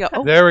 There we go.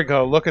 Oh, There we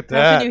go. Look at Now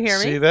that. can you hear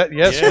me? See that?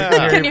 Yes. Yeah. We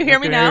can hear Can you hear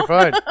we me can now? you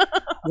fine.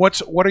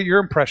 What are your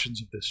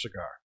impressions of this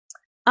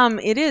cigar?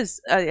 It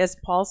is as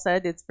Paul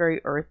said. It's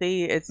very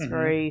earthy. It's Mhm.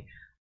 very,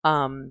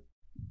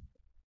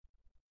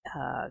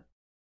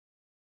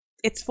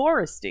 it's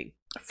foresty.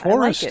 I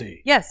like it.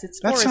 Foresty. Yes, it's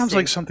That foresty. sounds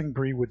like something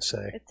Bree would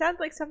say. It sounds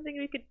like something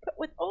we could put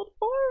with Old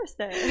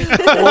Forester.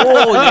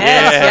 Oh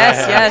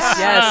yes, Yes.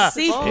 yes.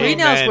 See, Bree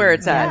knows Amen. where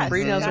it's at. Yes,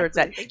 Bree knows where it's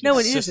at. exactly. No,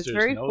 it is. It's Sisters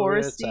very know where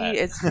it's foresty. at.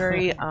 It's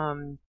very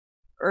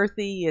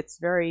earthy. It's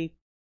very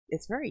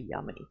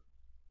yummy.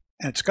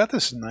 And it's got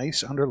this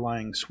nice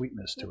underlying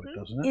sweetness to it, Mhm.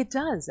 doesn't it? It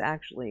does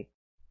actually.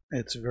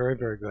 It's very,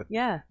 very good.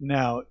 Yeah.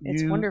 Now,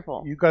 It's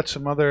wonderful. You got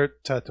some other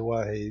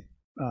Tatuaje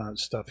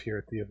stuff here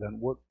at the event.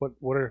 What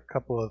are a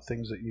couple of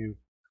things that you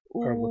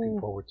are looking Ooh,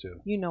 forward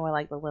to? you know I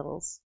like the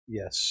littles.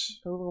 Yes.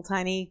 The little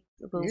tiny,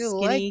 the little You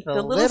skinny, like the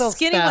little little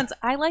skinny stuff. ones.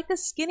 I like the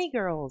skinny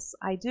girls.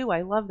 I do.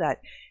 I love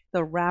that.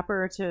 The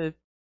wrapper to,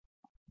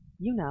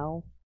 you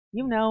know.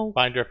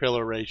 Binder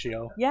filler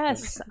ratio.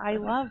 Yes, I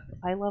love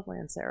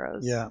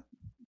Lanceros. Yeah.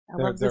 I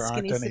love the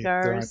skinny There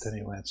cigars. aren't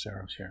any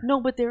Lanceros here. No,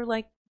 but they're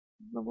like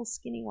little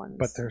skinny ones.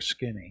 but they're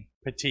skinny.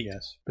 Petite.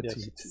 Yes,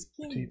 petite,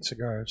 Skinny. petite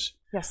cigars.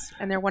 Yes,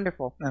 and they're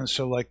wonderful. And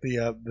so, like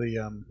the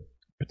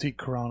petite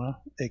Corona,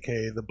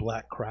 aka the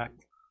Black Crack,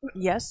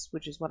 Yes,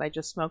 which is what I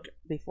just smoked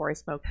before I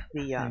smoked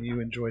the. and you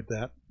enjoyed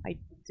that. I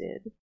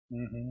did.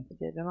 Hmm I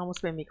did. It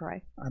almost made me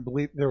cry. I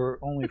believe there were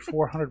only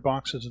 400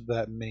 boxes of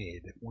that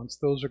made. Once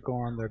those are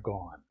gone, they're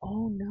gone.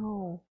 Oh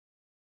no.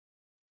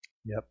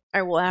 Yep.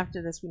 All right. Well,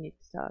 after this, we need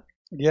to talk.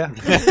 Yeah,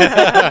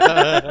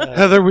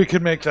 Heather, we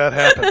can make that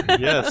happen.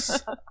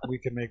 Yes. We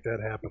can make that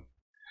happen.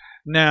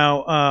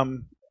 Now,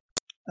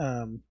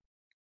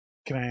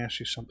 can I ask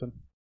you something?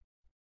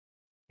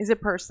 Is it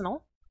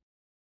personal?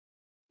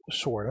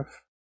 Sort of.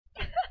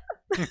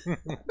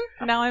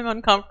 Now I'm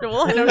uncomfortable.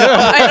 I don't know.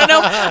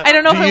 I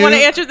don't know if Do I want to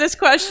you- answer this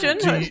question.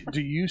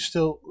 Do you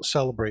still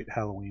celebrate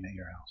Halloween at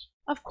your house?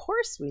 Of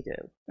course we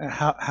do.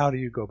 How do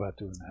you go about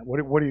doing that?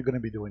 What are you going to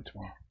be doing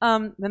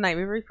tomorrow? The night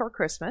before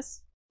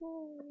Christmas.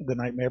 The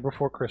Nightmare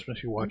Before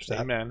Christmas. You watch that?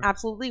 Amen.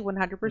 Absolutely,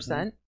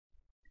 100%.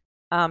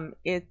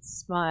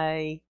 It's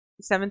my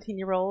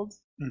 17-year-old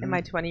Mhm. and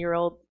my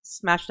 20-year-old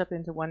smashed up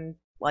into one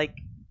like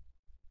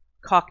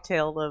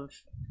cocktail of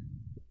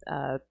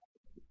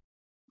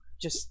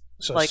just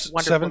So like 17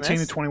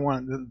 wonderfulness. to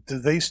 21. Do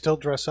they still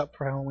dress up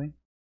for Halloween?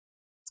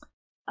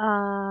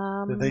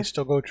 Do they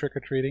still go trick or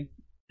treating?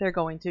 they're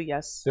going to,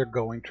 yes. They're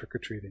going trick or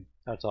treating.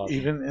 That's awesome.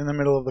 Even in the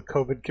middle of the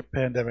COVID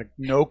pandemic,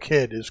 no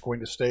kid is going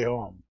to stay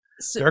home.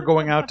 So, They're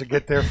going out to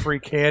get their free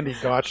candy.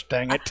 Gosh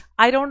dang it!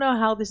 I don't know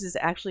how this is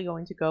actually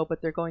going to go,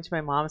 but they're going to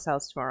my mom's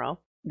house tomorrow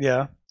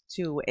Yeah.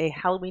 to a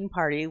Halloween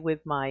party with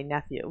my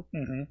nephew,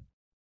 Hmm.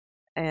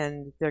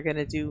 and they're going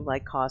to do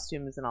like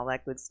costumes and all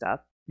that good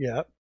stuff.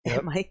 Yeah.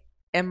 Yep.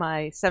 And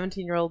my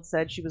 17-year-old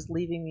said she was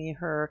leaving me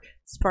her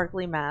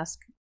sparkly mask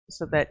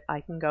so that I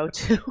can go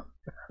to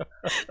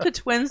to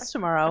Twins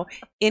tomorrow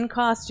in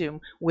costume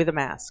with a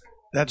mask.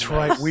 That's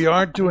right. We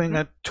are doing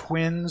a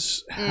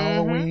twins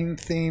Halloween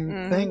themed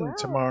Mhm. thing Wow.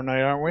 tomorrow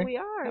night, aren't we? We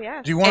are,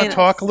 yes. Do you want And- to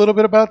talk a little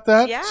bit about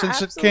that Yeah,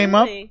 since it came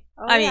up? absolutely.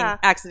 Oh, I mean, yeah.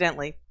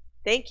 accidentally.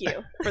 Thank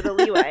you for the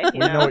leeway. You We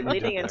know what you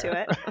leading did into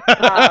there.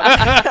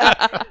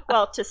 it.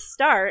 Well, to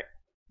start,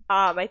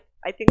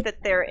 I think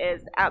that there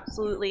is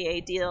absolutely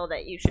a deal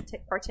that you should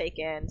partake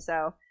in.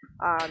 So,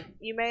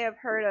 you may have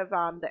heard of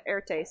the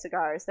Erte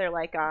cigars. They're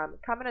like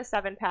come in a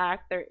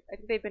 7-pack. I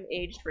think they've been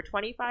aged for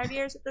 25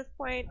 years at this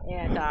point,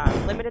 and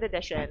limited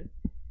edition.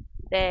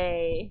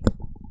 They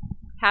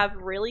have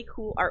really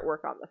cool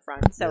artwork on the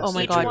front. So Yes, Oh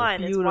my each God,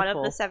 one is one of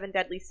beautiful. the 7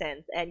 deadly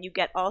sins, and you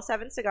get all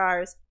 7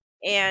 cigars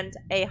and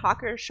a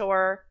Hawker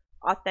Shore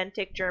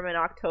authentic German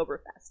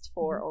Oktoberfest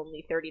for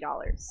only $30.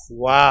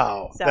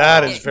 Wow, So,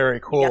 that is very You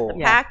get cool.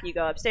 the pack, you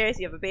go upstairs,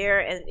 you have a beer,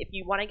 and if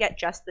you want to get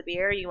just the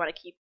beer, you want to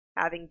keep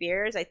having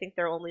beers, I think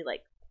they're only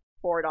like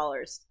 $4.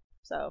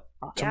 So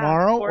yeah,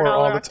 Tomorrow or $4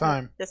 all the Oktober-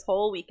 time? This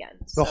whole weekend.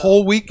 The So,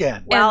 whole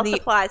weekend. while And the-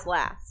 supplies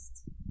last.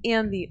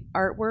 And the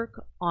artwork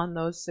on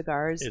those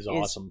cigars Is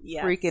awesome.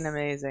 Yes. freaking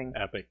amazing.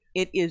 Epic.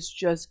 It is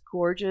just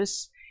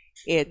gorgeous.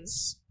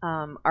 It's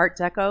Art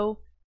Deco.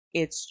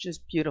 It's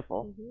just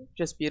beautiful. Mhm.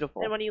 Just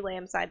beautiful. And when you lay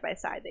them side by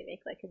side, they make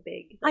like a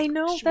big. I like,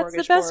 know, that's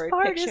the best smorgasbord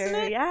part, picture. isn't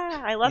it?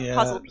 Yeah, I love Yeah,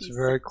 puzzle it's piece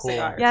very cool.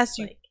 cigars. Yes,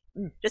 you-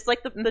 like, just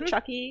like the Mhm.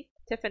 Chucky,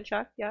 Tiff and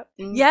Chuck. Yep.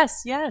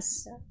 Yes,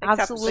 yes.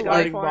 Except Absolutely. cigar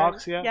Starting form.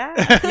 box, yeah. Yeah.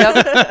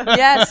 Yep.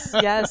 Yes,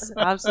 yes,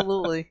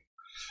 absolutely.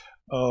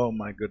 Oh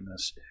my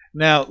goodness!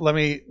 Now let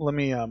me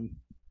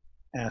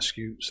ask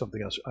you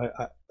something else.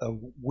 A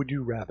would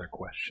you rather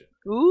question?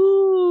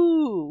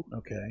 Ooh.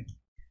 Okay.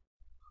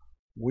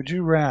 Would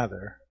you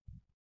rather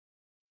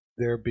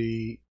there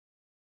be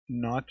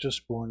not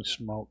just blowing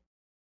smoke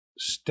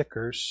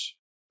stickers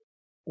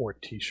or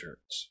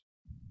T-shirts?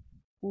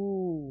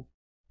 Ooh.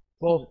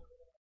 Both.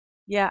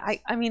 Yeah,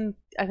 I mean,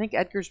 I think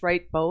Edgar's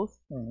right, both.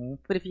 Mm-hmm.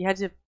 But if you had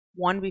to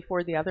one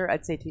before the other,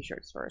 I'd say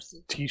T-shirts first.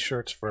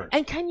 T-shirts first.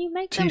 And can you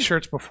make them?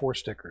 T-shirts before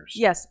stickers.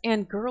 Yes,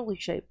 and girly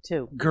shape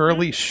too.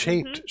 Girly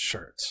shaped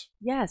shirts.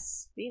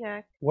 Yes.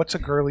 V-neck. What's a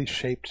girly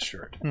shaped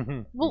shirt?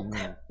 Well,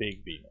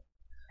 Big B.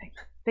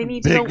 they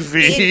need Big to know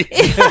V.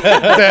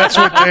 That's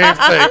what Dave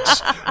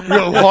thinks.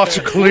 Lots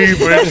of cleavage,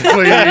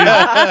 please.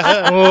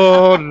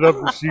 Oh, I'd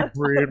love to see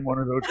Brie in one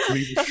of those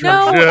cleavage shirts.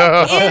 No,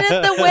 Yeah. in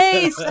at the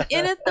waist.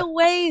 In at the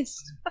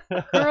waist.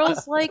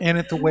 Girls like And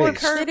at the more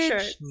waist. Curved fitted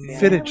shirts. Yeah,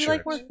 Fitted we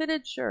like more shirts.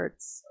 fitted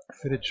shirts.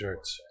 Fitted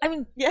shirts. I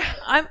mean, Yeah.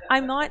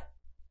 I'm not.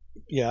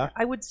 Yeah.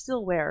 I would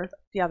still wear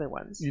the other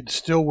ones. You'd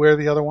still wear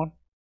the other one,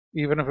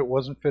 even if it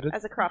wasn't fitted.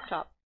 As a crop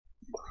top.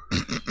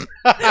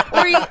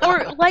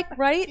 or like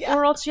right,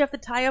 or else you have to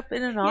tie up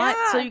in a knot,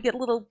 so Yeah. you get a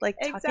little like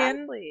tuck in.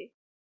 Exactly.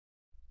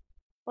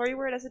 Or you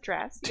wear it as a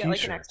dress. You get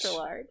like an extra T-shirts.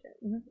 large.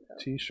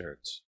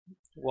 T-shirts.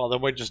 Well,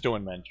 then we're just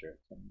doing men's shirts.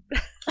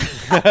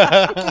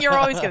 You're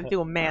always gonna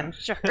do a man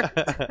shirt.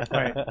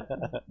 Right.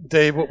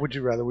 Dave, what would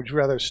you rather? Would you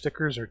rather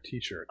stickers or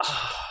T-shirts?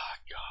 Ah,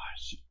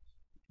 gosh.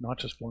 Not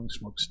just blowing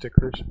smoke,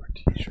 stickers or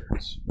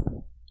T-shirts.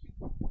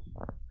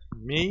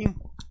 Me? I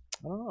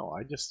don't know.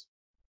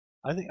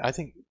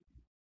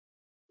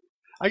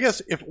 I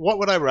guess what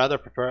would I rather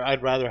prefer?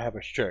 I'd rather have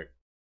a shirt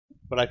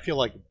But I feel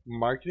like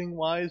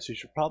marketing-wise, you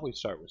should probably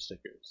start with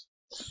stickers.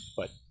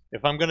 But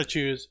if I'm gonna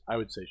choose, I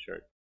would say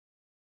shirt.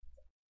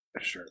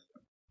 Sure.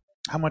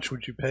 How much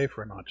would you pay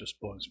for a Not Just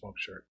Blowing Smoke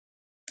shirt?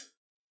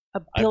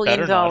 $1 I billion.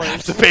 better not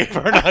have to pay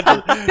for not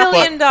just, $1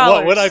 billion. But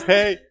what would I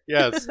pay?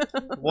 Yes,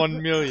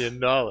 $1 million.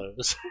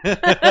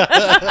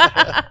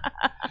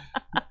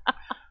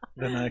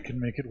 Then I can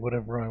make it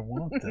whatever I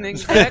want. Then.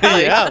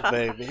 Exactly. Yeah,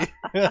 baby.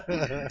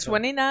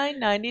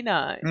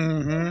 $29.99.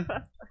 Mm-hmm.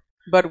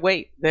 But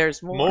wait,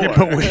 there's more. More.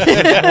 But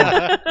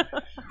wait,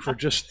 for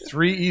just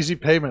 3 easy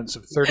payments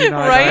of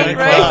 $39.95,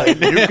 Right. you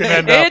can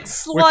end up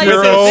It's with slices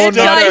your own and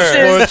Not Just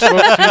Blowing dices.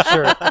 Smoke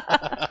t-shirt.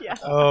 Yeah.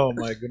 Oh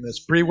my goodness,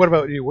 Bree, what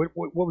about you? What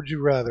would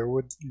you rather?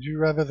 Would you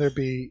rather there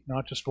be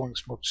Not Just Blowing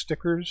Smoke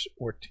stickers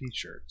or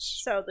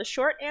T-shirts? So the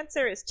short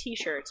answer is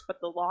T-shirts, but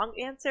the long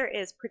answer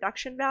is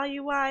production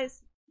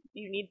value-wise,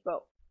 you need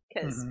both.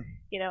 Because Mhm.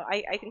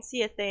 I can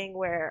see a thing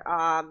where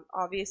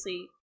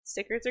obviously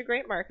stickers are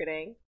great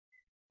marketing,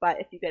 but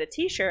if you get a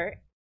T-shirt,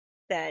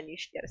 then you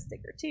should get a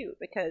sticker too.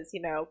 Because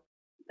not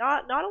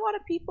a lot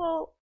of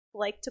people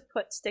like to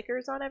put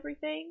stickers on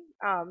everything.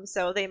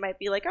 So they might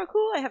be like, oh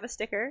cool, I have a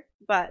sticker,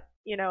 but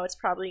it's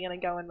probably gonna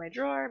go in my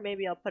drawer.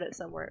 Maybe I'll put it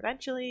somewhere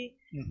eventually.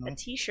 Mhm. A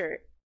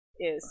T-shirt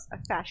is a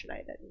fashion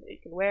item. You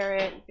can wear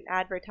it, you can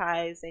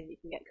advertise, and you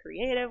can get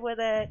creative with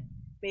it.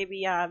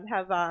 Maybe have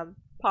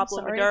Pablo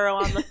sorry. Maduro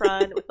on the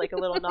front with like a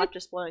little Not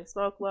Just Blowing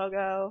Smoke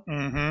logo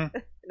Mhm.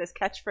 and his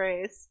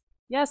catchphrase.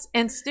 Yes,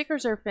 and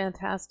stickers are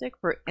fantastic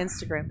for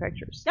Instagram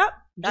pictures. Yep,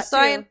 Just that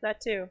saying. too.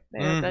 That too.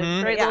 They're a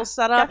Mhm. great Yeah, little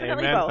setup.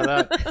 Definitely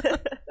Amen for both.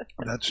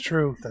 That's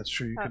true. That's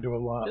true. You can do a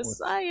lot with. Just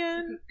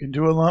saying. You can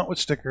do a lot with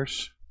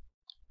stickers.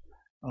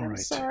 All I'm right.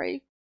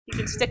 sorry. You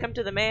can stick them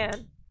to the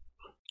man.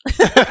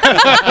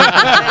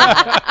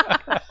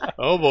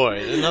 Oh boy,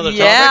 another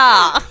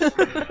topic.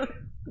 Yeah.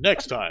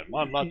 Next time,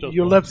 I'm not just.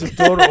 You left the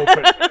door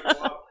open.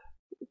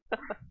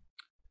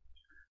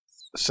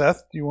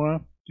 Seth, do you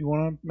want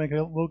to make a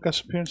little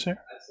guest appearance here?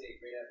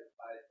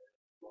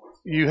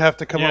 You have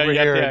to come Yeah, over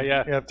yeah, here. yeah, and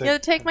yeah. You have to. You gotta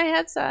take my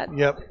headset.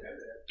 Yep.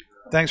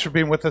 Thanks for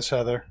being with us,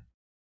 Heather.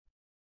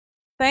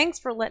 Thanks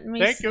for letting me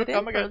Thank sit you. in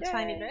Come for again. a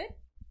tiny Yay. bit.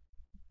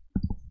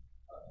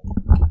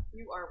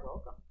 You are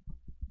welcome.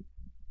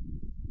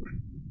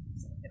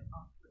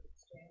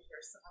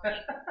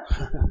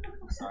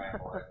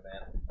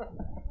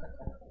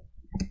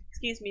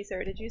 Excuse me,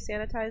 sir. Did you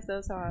sanitize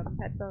those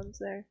headphones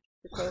there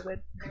for COVID?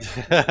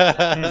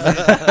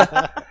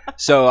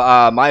 So,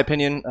 my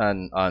opinion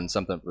on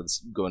something that's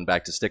going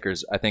back to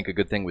stickers, I think a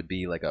good thing would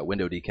be like a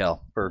window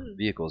decal for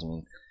vehicles. I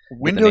mean,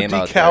 Window name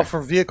out decal there.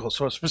 for vehicles,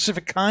 so a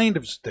specific kind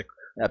of sticker.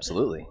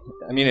 absolutely.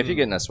 I mean, if you're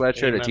getting a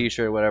sweatshirt, Amen. a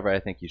T-shirt, whatever, I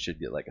think you should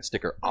get like a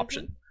sticker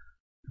option.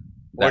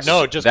 Or That's-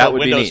 no, just that a would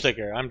be window neat.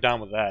 sticker. I'm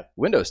down with that.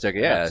 Window sticker,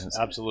 yeah. Yes,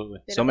 absolutely.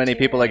 They So don't many tear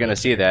people are it. going to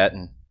see that,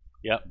 and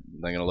Yep.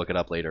 they're going to look it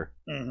up later.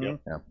 Mm-hmm. Yep.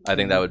 Yeah, I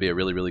think that would be a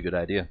really, really good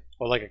idea.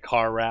 Or like a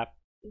car wrap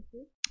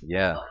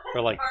Yeah,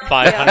 for like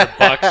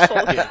 $500.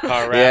 Full- Get a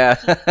car wrap.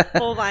 yeah,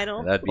 Full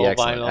vinyl. that'd be Full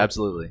excellent. vinyl.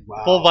 Absolutely.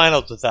 Wow. Full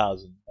vinyl's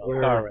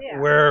 $1,000. Car Yeah.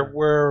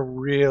 We're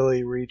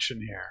really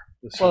reaching here.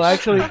 This Well, is-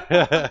 actually,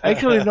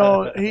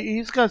 no.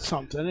 He's got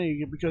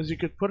something because you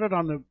could put it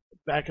on the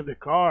back of the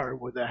car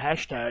with a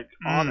hashtag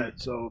on it,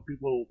 so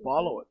people will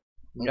follow it.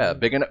 Yeah,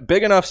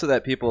 big enough so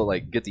that people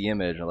like get the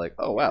image and are like,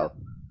 oh wow,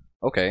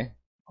 okay,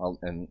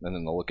 and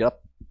then they'll look it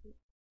up.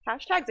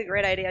 Hashtag's a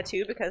great idea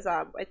too because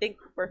I think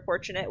we're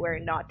fortunate where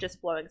Not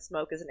Just Blowing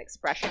Smoke is an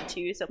expression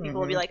too. So people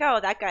will be like, "Oh,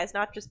 that guy's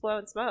not just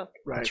blowing smoke."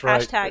 Right. That's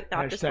right. Hashtag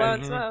Not Just Hashtag.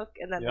 Blowing Mhm. Smoke,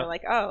 and then Yep. they're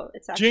like, "Oh,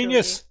 it's actually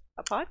Genius.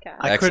 a podcast."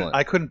 Excellent.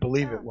 I couldn't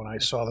believe it when I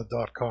saw the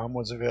 .com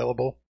was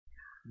available.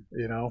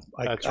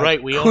 That's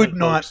right, we own it,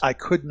 folks. I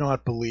could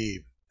not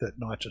believe that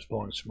Not Just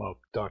Blowing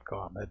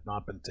Smoke.com had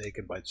not been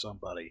taken by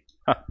somebody.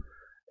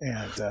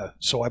 And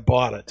so I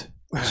bought it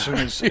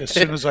as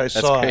soon as I That's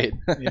saw great.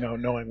 it,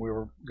 knowing we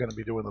were going to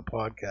be doing the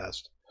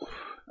podcast.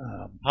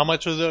 How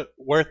much was it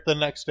worth the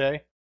next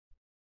day?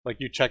 Like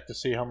you checked to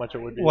see how much it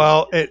would be?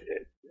 Well,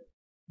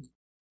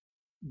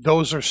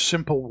 those are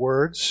simple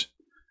words,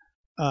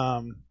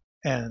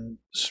 and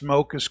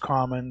smoke is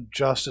common,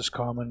 just is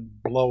common,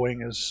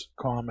 blowing is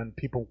common.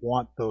 People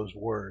want those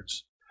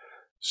words.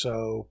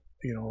 So,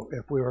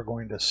 if we were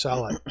going to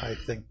sell it, I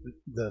think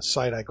the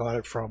site I got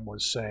it from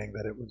was saying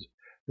that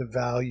the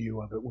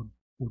value of it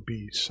would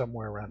be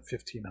somewhere around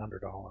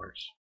 $1,500.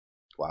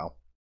 Wow.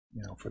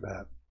 For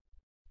that,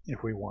 if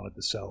we wanted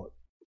to sell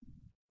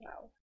it.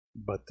 Wow.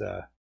 But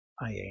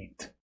I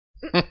ain't.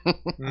 I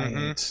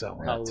Mhm. ain't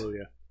selling it.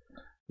 Hallelujah.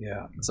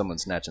 Yeah.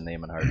 Someone's snatching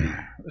name and heartbeat.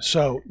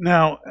 So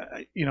now,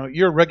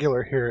 you're a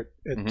regular here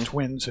at Mhm.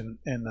 Twins and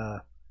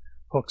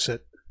Hooksett.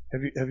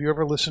 Have you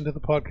ever listened to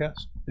the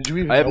podcast? Did you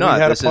even I have know we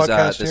not. had This a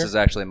podcast is here? is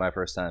actually my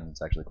first time.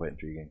 It's actually quite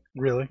intriguing.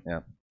 Really?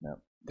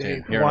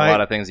 Dave, Hearing why- a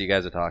lot of things you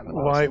guys are talking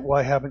about.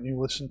 Why haven't you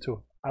listened to it?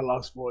 I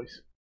lost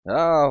voice.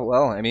 Oh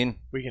well, I mean,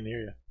 We can hear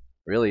you.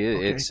 really,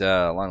 Okay. it's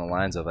along the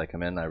lines of I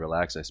come in, I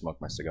relax, I smoke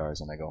my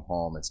cigars, and I go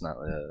home. It's not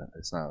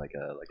like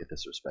a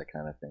disrespect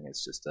kind of thing.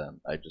 It's just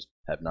I just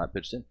have not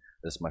pitched in.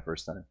 This is my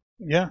first time,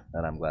 Yeah.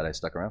 and I'm glad I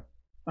stuck around.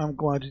 I'm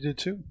glad you did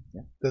too.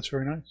 Yeah. That's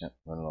very nice. Yeah,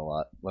 learning a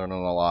lot. Learning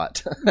a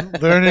lot.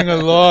 Learning a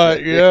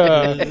lot,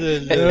 yeah. I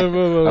don't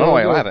know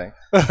why you're laughing.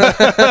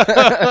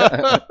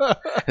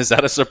 Is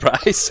that a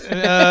surprise?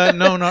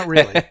 No, not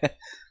really.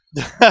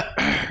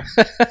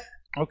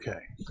 Okay.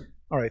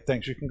 All right,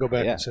 thanks. You can go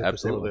back Yeah, and sit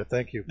absolutely. over there.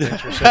 Thank you.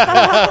 Thanks for sitting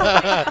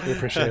there. We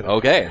appreciate it.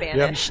 Okay.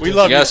 Banished. We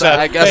love you, Seth.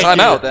 I guess Thank I'm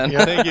you. out then.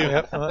 Yeah, thank you.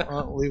 Yep,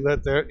 I'll leave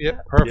that there.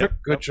 Yep, perfect. Yep,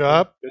 Good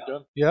job. Good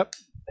done. Yep.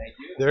 Thank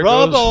you. There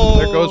Bravo! goes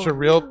there goes a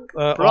real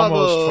Bravo!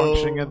 almost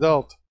functioning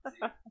adult.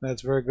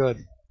 That's very good.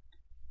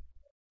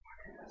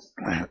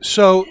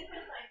 So,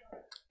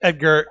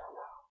 Edgar,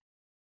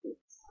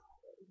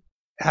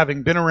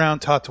 having been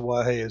around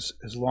Tatuaje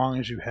as long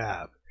as you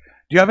have,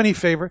 do you have any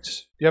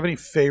favorites? Do you have any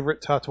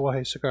favorite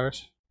Tatuaje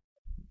cigars?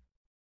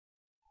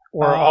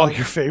 Or are all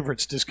your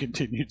favorites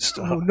discontinued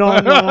stuff? No.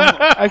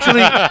 Actually,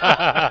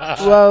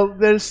 well,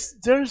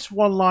 there's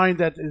one line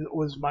that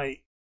was my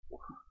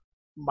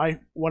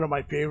one of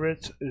my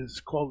favorites is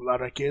called La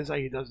Riqueza.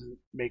 He doesn't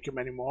make them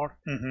anymore.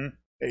 Mm-hmm.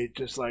 It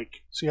just like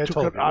See, I took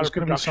told it you out it was of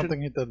going to be production.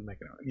 something he doesn't make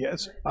it.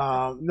 Yes.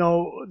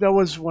 No, that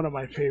was one of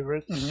my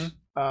favorites.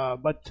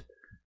 Mhm. But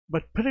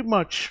pretty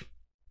much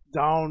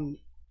down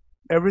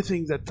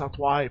everything that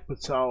Tatuaje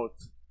puts out,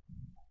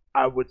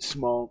 I would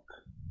smoke.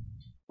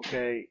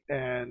 Okay,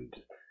 and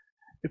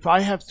if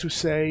I have to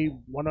say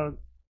one of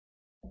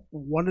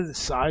the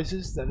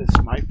sizes that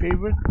is my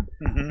favorite,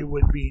 Mm-hmm. it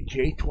would be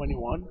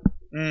J21.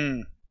 Mm.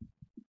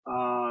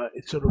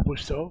 It's a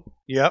Robusto.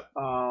 Yep.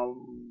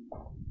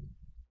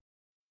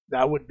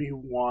 That would be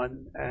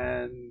one,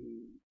 and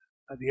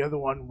the other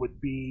one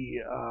would be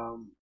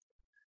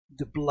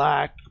the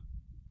black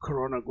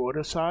Corona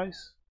Gorda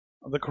size.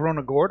 The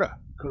Corona Gorda.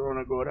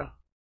 Corona Gorda.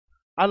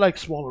 I like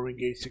smaller ring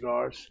gauge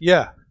cigars.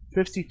 Yeah.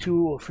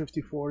 52 or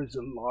 54 is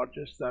the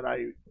largest that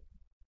I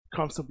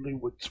comfortably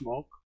would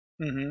smoke.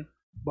 Mm-hmm.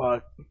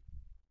 But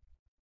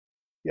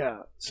yeah,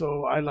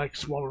 so I like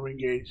smaller ring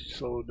gauge.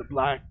 So the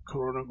black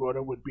Corona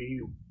Gorda would be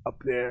up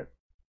there,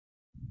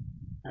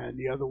 and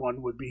the other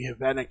one would be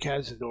Havana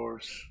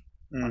Cazadors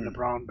on the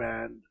brown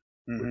band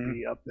would Mm-hmm.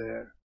 be up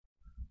there.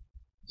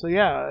 So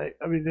yeah,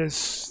 I mean,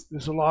 there's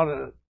a lot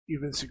of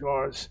even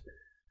cigars.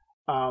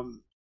 A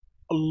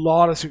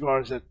lot of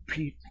cigars that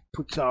Pete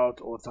puts out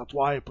or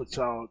Tatuaje puts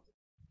out,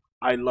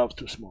 I love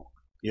to smoke.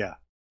 Yeah.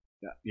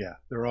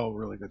 They're all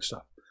really good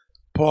stuff.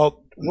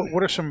 Paul,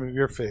 what are some of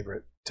your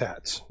favorite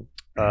tats?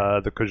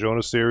 The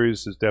Cajona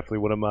series is definitely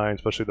one of mine,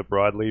 especially the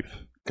broadleaf.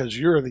 Because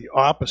you're the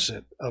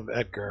opposite of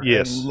Edgar.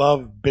 Yes. And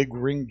love big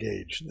ring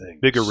gauge things.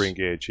 Bigger ring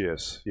gauge,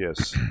 yes.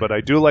 But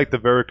I do like the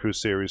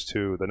Veracruz series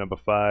too, the number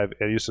 5.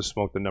 I used to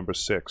smoke the number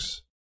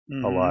 6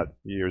 Mhm. a lot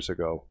years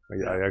ago.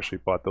 I actually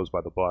bought those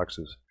by the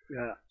boxes.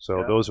 Yeah. So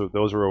Yeah. those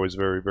were always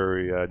very,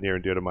 very near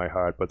and dear to my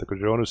heart. But the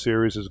Cajona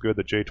series is good.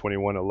 The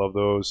J21, I love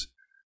those.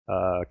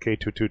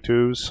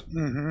 K222s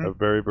Mhm. are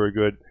very, very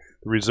good.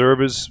 The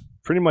Reservas,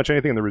 pretty much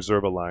anything in the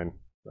Reserva line,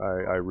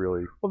 I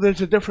really, Well,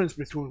 there's a difference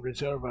between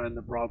Reserva and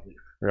the broadleaf.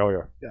 oh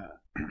yeah. Yeah,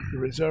 the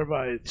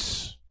Reserva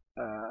it's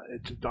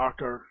a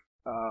darker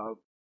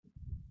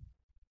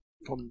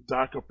from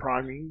darker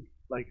priming,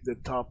 like the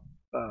top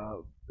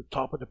of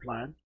the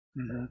plant.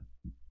 Mhm.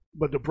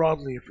 But the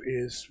broadleaf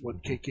is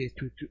what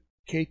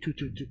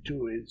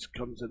K222 is,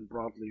 comes in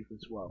broadleaf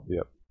as well.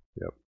 Yep.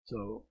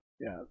 So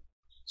yeah,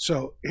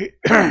 So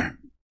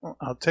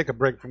I'll take a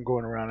break from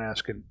going around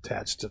asking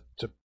tats to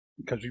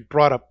because you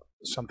brought up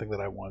something that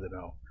I wanted to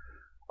know.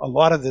 A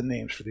lot of the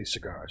names for these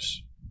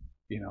cigars,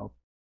 the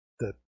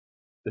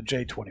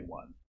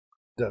J21,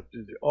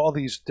 all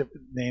these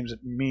different names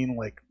that mean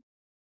like,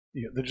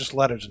 they're just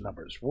letters and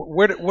numbers.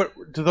 What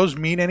do those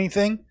mean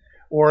anything,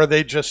 or are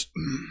they just?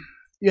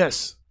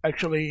 yes,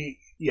 actually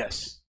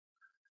yes.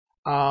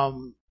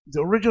 The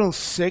original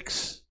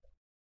 6,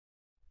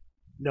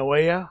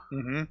 Noea,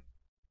 Mm-hmm.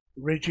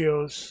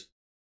 Regios,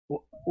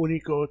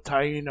 Unico,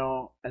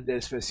 Taino, and the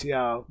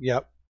Especial,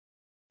 Yep.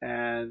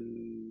 and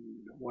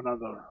one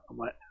other.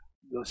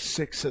 The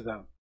 6 of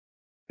them.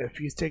 If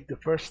you take the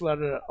first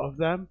letter of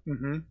them,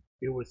 Mm-hmm.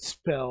 it would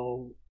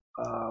spell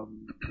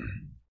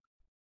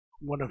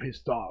one of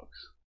his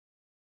dogs.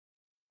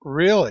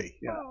 Really?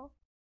 Yeah.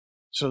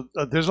 So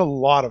there's a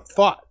lot of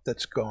thought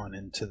that's gone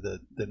into the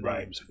Right.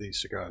 names of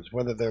these cigars,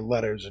 whether they're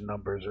letters or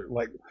numbers or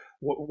like.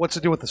 What's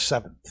to do with the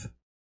 7th?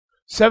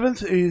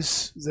 7th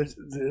is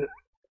the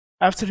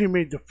after he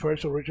made the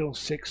first original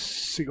 6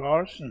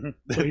 cigars,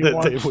 So he That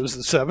wants- day was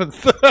the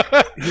 7th.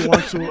 he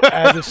wants to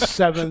add the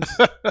 7th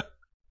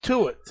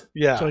to it.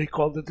 Yeah. So he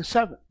called it the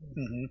 7th.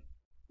 Mhm.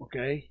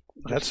 Okay.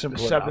 That's the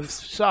simple 7th enough.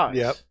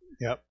 size.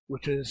 Yep.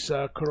 Which is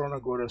Corona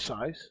Gorda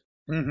size.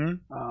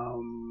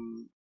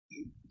 Mm-hmm.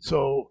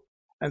 So,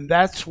 and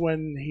that's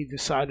when he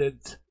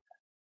decided,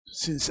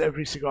 since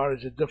every cigar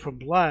is a different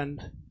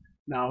blend,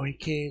 now he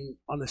came,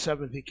 on the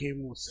 7th, he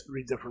came with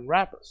 3 different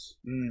wrappers.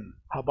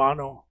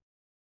 Habano,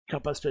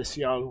 Capa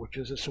Especial, which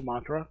is a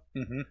Sumatra,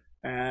 Mm-hmm.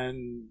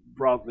 and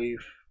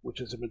Broadleaf, which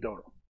is a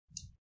Maduro.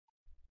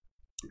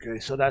 Okay,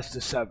 so that's the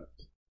 7th.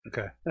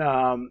 Okay.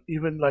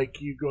 Even like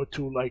you go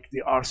to like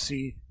the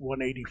RC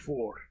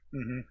 184,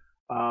 Mm-hmm.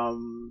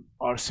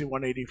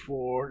 RC184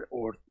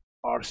 or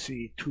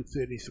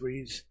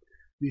RC233s.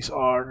 These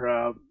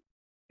are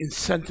in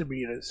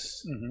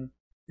centimeters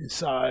in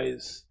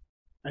size,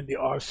 and the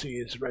RC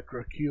is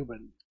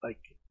retro-Cuban, like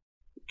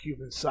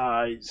Cuban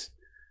size.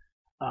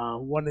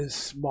 One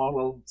is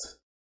modeled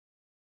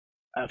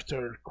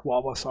after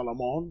Cuava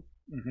Salomon,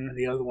 and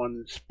the other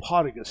one is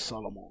Portuguese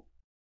Salomon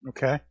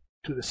Okay.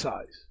 to the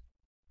size.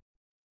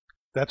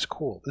 That's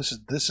cool. This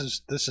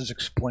is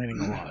explaining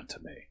a lot to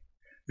me,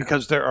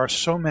 because there are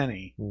so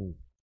many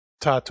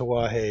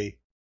Tatuaje,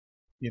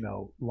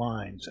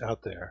 lines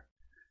out there,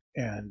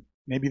 and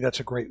maybe that's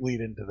a great lead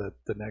into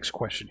the next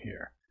question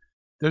here.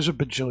 There's a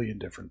bajillion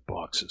different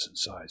boxes and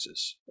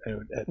sizes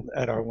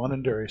at our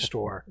Londonderry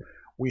store.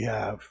 We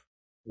have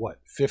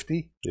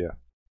 50? Yeah.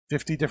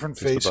 50 different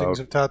Just facings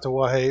of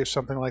Tatuaje or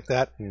something like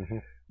that. Mm-hmm.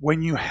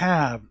 When you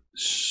have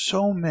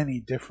so many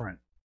different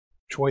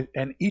choice,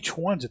 and each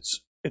one's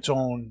its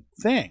own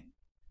thing.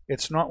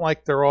 It's not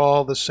like they're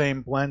all the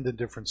same blend in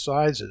different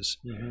sizes.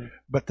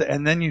 But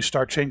and then you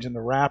start changing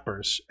the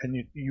wrappers,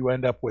 and you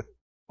end up with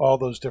all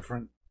those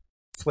different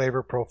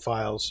flavor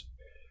profiles.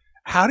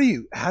 How do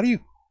you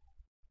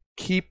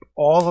keep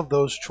all of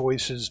those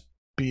choices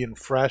being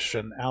fresh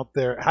and out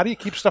there? How do you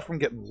keep stuff from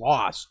getting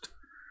lost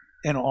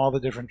in all the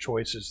different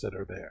choices that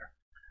are there?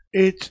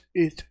 It's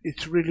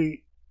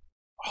really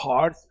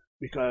hard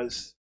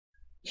because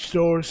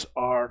stores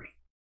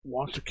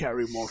want to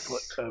carry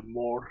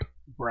more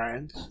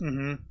brands,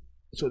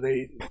 so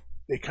they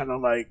kind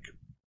of like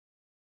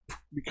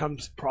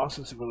becomes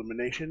process of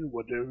elimination.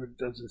 Whatever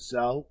doesn't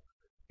sell,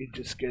 it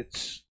just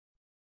gets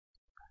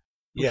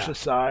pushed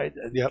aside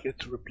and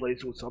gets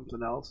replaced with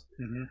something else.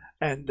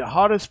 And the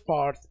hardest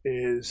part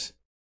is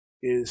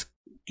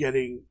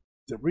getting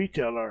the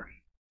retailer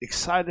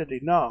excited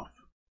enough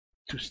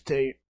to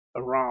stay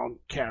around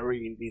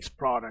carrying these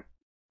products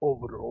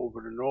over and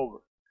over and over.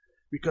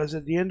 Because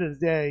at the end of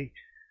the day,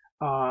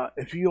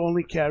 if you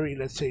only carry,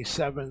 let's say,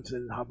 7th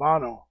and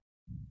Habano,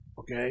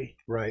 okay,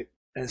 Right.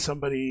 and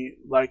somebody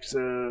likes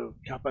a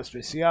Capa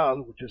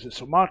Especial, which is a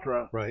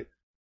Sumatra, Right.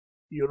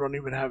 you don't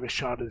even have a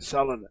shot at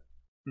selling it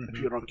if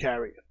you don't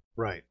carry it.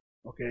 Right.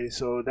 Okay,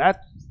 so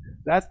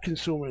that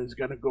consumer is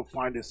gonna go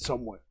find it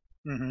somewhere.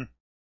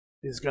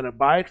 He's gonna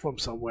buy it from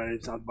somewhere.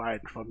 He's not buying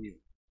it from you.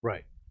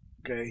 Right.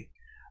 Okay,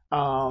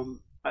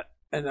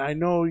 and I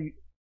know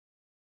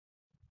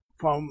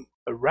from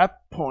a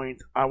rep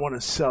point, I want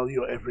to sell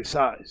you every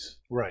size.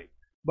 Right.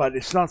 But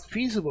it's not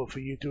feasible for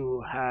you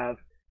to have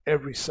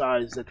every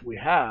size that we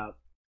have.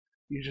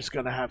 You're just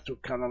gonna have to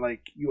kind of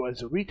like, you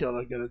as a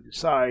retailer gonna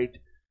decide,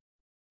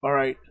 all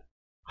right,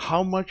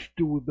 how much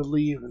do we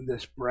believe in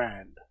this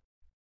brand?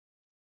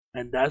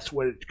 And that's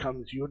where it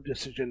comes your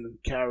decision in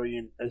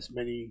carrying as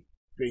many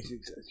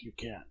facings as you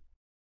can.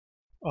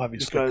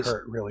 Obviously, Because-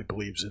 Kurt really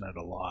believes in it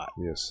a lot.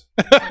 Yes.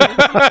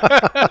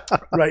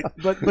 Right,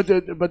 but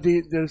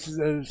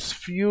there's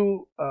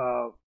few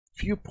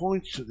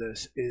points to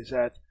this. Is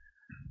that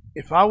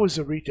if I was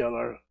a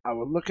retailer, I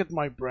would look at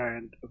my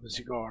brand of a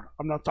cigar.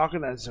 I'm not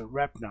talking as a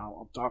rep now.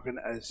 I'm talking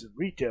as a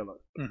retailer.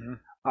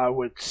 I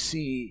would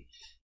see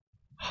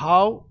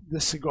how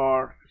the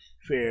cigar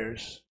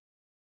fares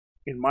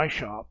in my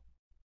shop,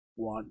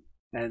 one,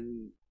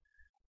 and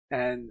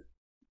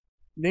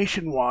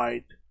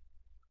nationwide,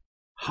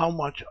 how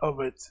much of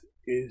it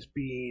is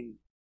being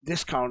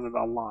discounted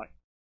online.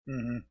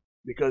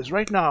 Because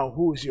right now,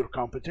 who is your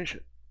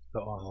competition? The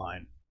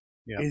online.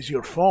 Yeah. Is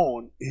your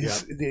phone,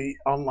 is the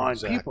online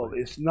people.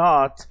 It's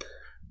not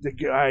the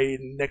guy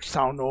next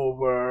town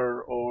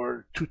over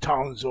or 2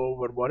 towns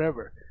over,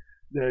 whatever.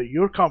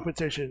 Your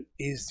competition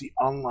is the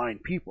online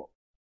people.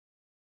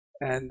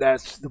 And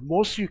that's the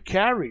most you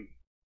carry,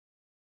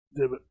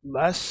 the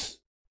less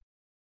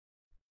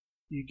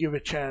you give a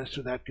chance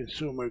to that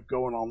consumer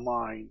going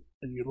online,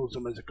 and you lose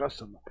them as a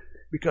customer.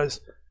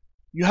 Because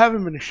you have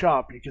him in a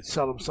shop, you can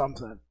sell him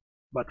something,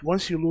 but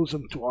once you lose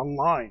him to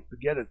online,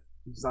 forget it,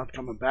 he's not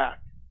coming back.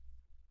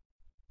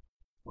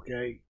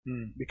 Okay?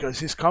 Because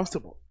he's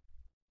comfortable.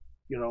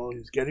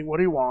 He's getting what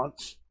he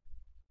wants.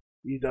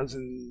 He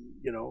doesn't,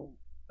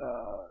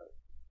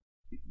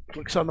 he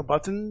clicks on the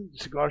button, the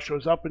cigar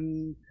shows up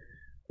in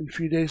a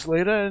few days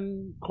later,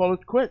 and call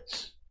it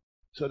quits.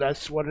 So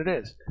that's what it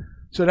is.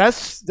 So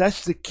that's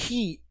the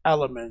key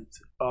element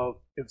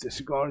of if the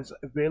cigar is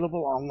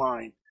available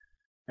online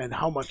and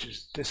how much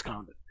is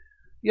discounted.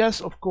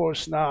 Yes, of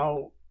course,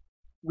 now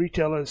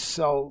retailers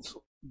sell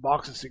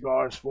box of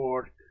cigars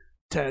for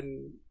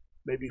 10,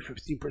 maybe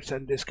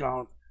 15%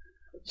 discount.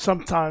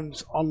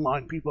 Sometimes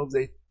online people,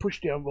 they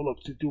push the envelope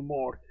to do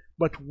more.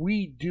 But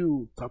we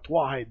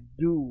Tatuaje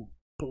do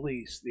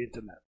police the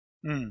internet.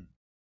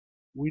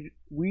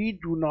 We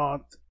do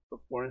not,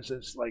 for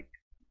instance, like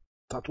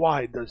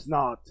Tatuaje does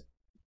not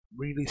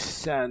really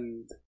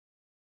send,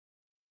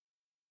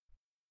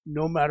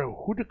 no matter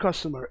who the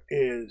customer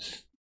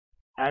is,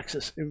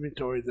 access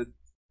inventory that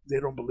they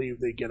don't believe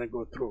they're gonna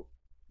go through.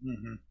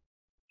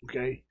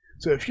 Okay,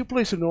 so if you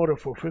place an order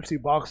for 50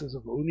 boxes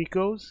of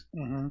Unicos,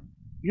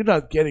 you're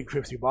not getting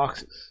 50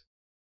 boxes.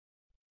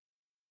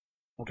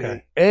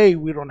 Okay. A,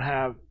 we don't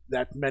have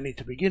that many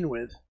to begin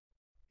with.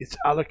 It's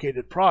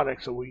allocated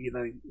product, so we're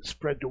gonna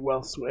spread the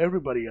wealth to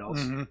everybody else.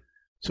 Mhm.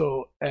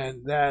 So,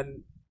 and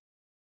then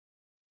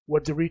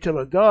what the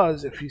retailer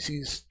does, if he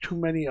sees too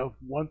many of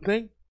one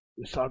thing,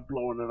 they start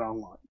blowing it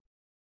online.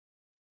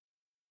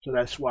 So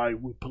that's why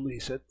we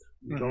police it.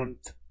 We Mhm.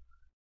 don't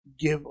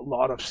give a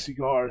lot of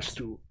cigars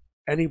to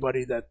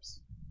anybody that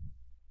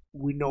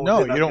we know. No,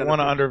 they're not you don't gonna want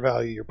to purchase.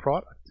 undervalue your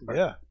product. Right.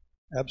 Yeah,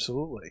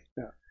 absolutely.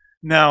 Yeah.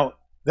 Now,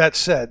 that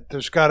said,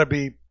 there's got to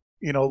be,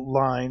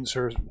 lines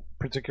or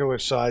particular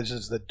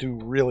sizes that do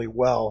really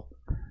well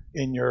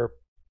in your,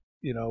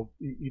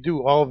 you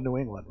do all of New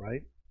England,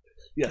 right?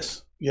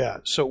 Yes. Yeah.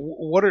 So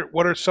what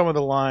are some of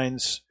the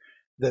lines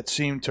that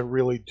seem to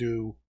really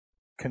do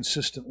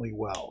consistently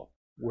well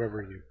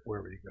wherever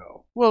you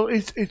go? Well,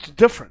 it's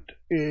different.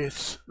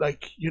 It's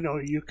like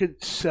you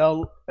could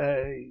sell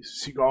a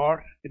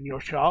cigar in your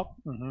shop.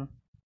 Mm-hmm.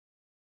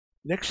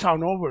 Next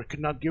town over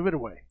could not give it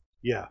away.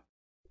 Yeah.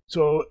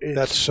 So it's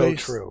That's so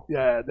true.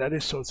 Yeah, that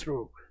is so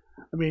true.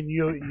 I mean,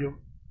 you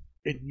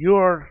in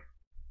your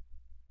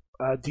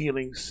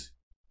dealings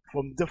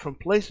from different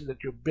places that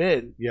you've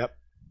been, Yep.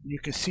 you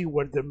can see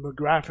where the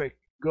demographic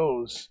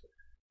goes.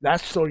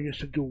 That store used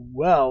to do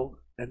well,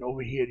 and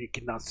over here you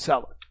cannot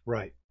sell it.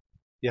 Right.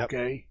 Yep.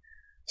 Okay,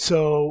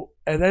 so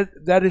and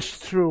that is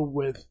true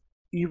with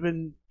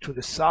even to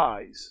the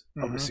size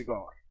of Mhm. the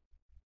cigar,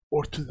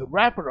 or to the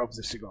wrapper of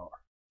the cigar.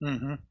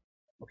 Mm-hmm.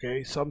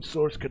 Okay, some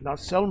stores could not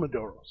sell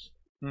Maduros.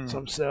 Mm.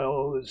 Some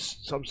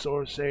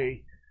stores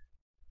say,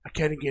 I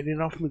can't get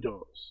enough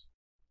Maduros.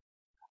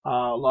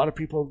 A lot of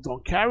people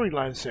don't carry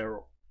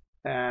Lancero,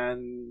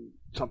 and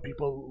some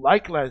people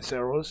like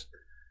Lanceros,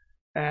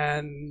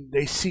 and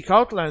they seek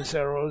out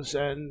Lanceros,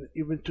 and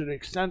even to the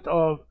extent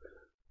of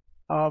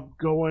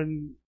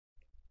going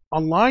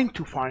online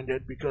to find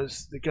it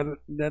because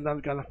they're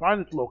not gonna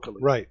find it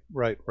locally. Right.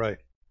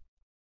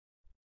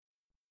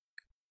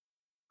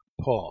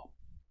 Paul,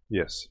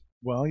 Yes.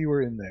 while you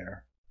were in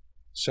there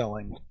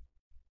selling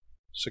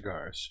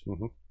cigars,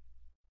 Mhm.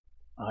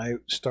 I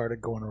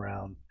started going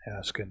around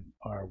asking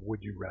our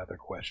would you rather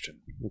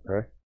question.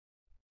 Okay.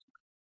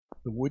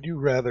 The would you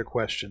rather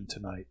question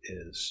tonight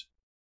is,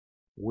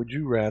 would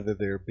you rather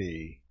there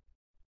be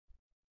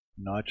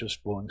not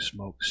just blowing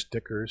smoke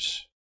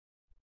stickers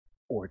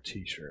or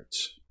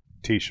t-shirts?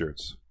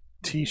 T-shirts.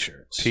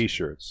 T-shirts.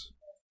 T-shirts.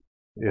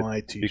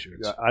 Why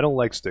t-shirts? I don't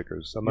like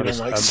stickers. I'm You not. don't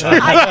like I'm- stickers?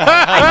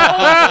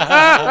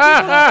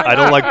 I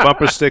don't like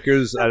bumper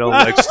stickers. I don't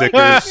like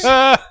stickers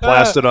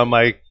plastered on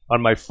my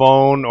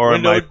phone or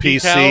on Window my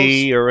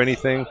PC decals? or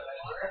anything.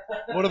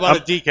 What about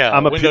a decal?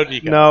 I'm a window pe-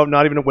 decal. No,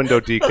 not even a window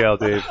decal,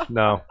 Dave.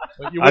 No.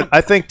 You I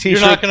wouldn't- think you're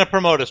t-shirt. not going to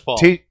promote us, Paul.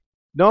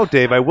 No,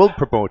 Dave, I will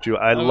promote you.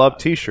 I love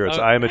T-shirts.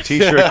 I am a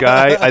T-shirt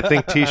guy. I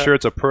think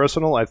T-shirts are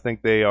personal. I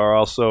think they are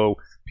also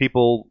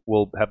people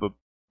will have a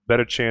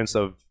better chance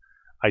of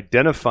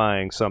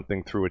identifying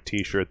something through a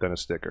T-shirt than a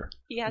sticker.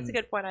 He has a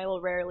good point. I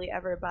will rarely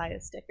ever buy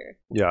a sticker.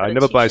 Yeah, But I a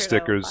never buy t-shirt I will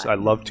stickers. buy. I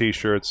love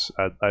T-shirts,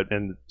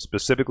 and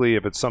specifically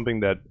if it's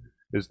something that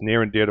is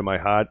near and dear to my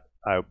heart,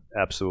 I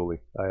absolutely.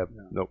 I have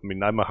no. I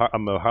mean, I'm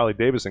a Harley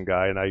Davidson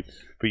guy, and I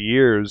for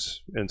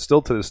years and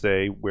still to this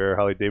day wear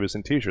Harley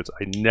Davidson T-shirts.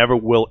 I never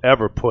will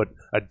ever put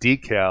a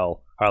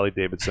decal Harley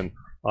Davidson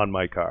on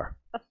my car.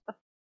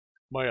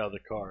 My other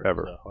car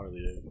Ever. is a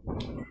Harley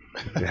Davidson.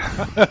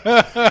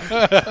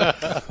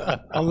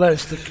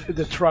 Unless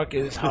the truck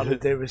is Harley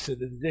Davidson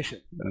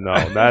edition.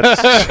 No,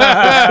 that's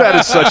that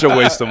is such a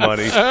waste of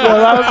money.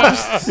 Well, I'm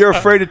just, You're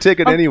afraid to take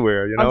it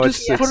anywhere. You know, I'm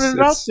just putting it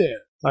out there.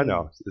 I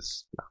know.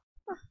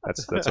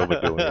 That's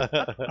overdoing it.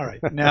 All right.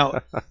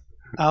 Now,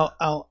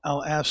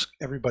 I'll ask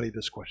everybody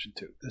this question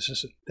too. This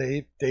is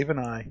Dave and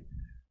I,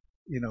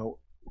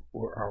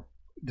 are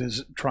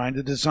trying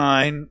to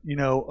design,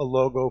 a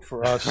logo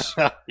for us,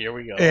 Here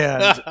we go.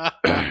 and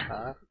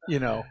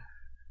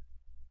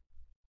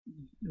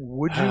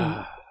would you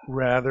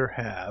rather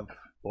have?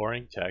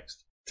 Boring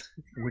text.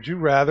 Would you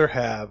rather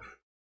have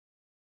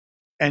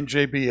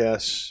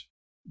NJBS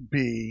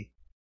be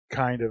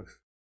kind of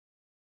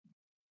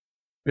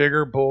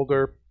bigger,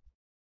 bolder,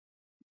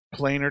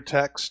 plainer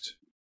text,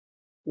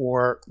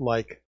 or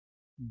like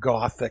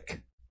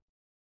Gothic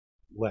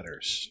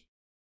letters,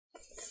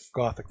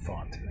 Gothic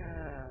font?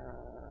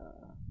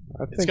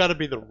 I It's think, got to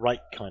be the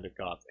right kind of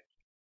gothic.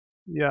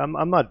 yeah,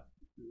 I'm not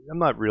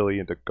really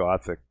into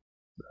Gothic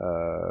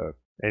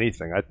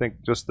anything. I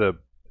think just the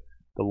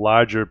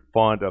larger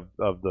font of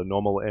the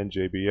normal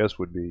NJBS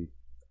would be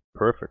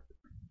perfect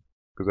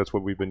because that's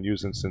what we've been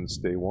using since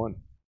day one.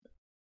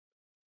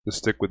 Just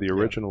stick with the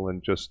original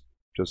and just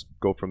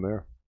go from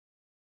there.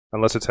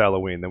 Unless it's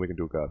Halloween, then we can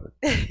do Gothic.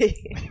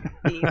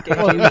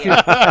 Well,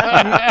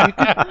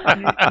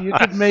 you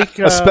could make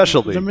A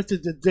specialty.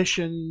 limited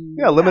edition.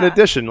 Yeah, limited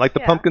edition, like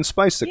the Yeah. pumpkin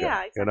spice cigar.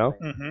 Yeah, You know.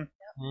 exactly.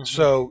 Mm-hmm.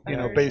 So,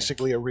 Very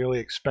basically a really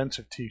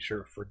expensive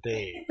T-shirt for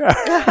Dave,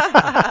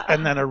 Yeah.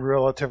 and then a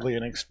relatively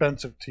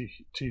inexpensive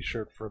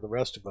T-shirt for the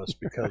rest of us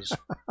because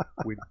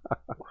we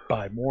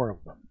buy more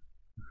of them.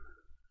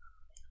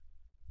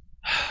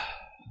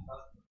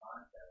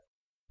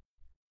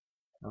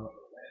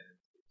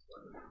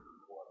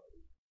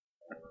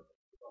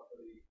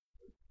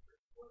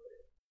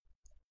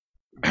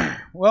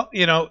 Well,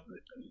 you know,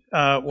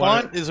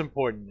 Font is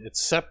important. It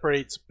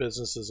separates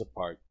businesses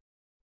apart.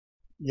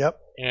 Yep.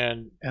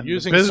 And And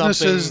using the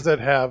businesses something,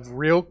 that have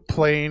real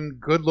plain,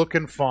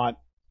 good-looking font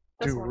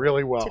Just do want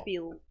really well. to be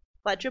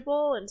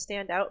legible and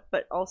stand out,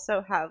 but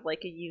also have like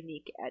a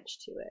unique edge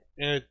to it.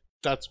 and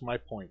that's my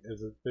point.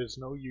 Is that there's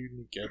no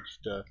unique edge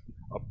to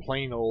a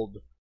plain old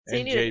So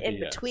you need an NJBS. in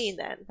between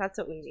then. That's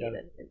what we need, Yeah.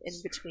 an in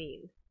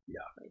between. Yeah.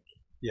 Like,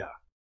 Yeah.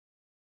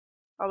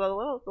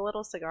 Although the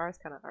little cigar is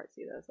kind of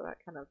artsy though, so that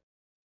kind of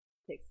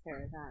takes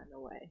care of that in a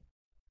way.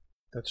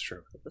 That's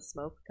true. With the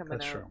smoke coming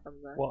That's out true. from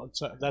the Well,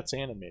 that's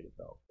animated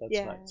though. That's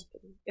yeah. nice.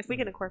 If we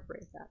can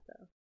incorporate that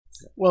though.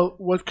 Well,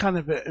 what kind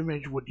of an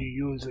image would you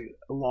use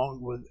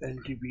along with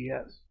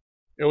NGBS?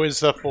 It was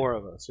the four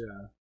of us,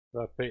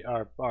 yeah.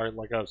 Our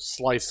like a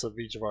slice of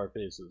each of our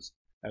faces,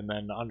 and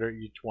then under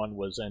each one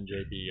was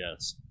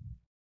NJBS.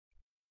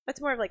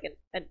 That's more of like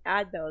an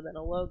ad though than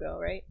a logo,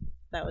 right?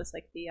 That was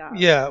like the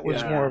Yeah, it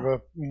was Yeah. more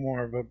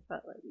of a.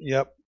 but like,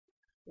 Yep.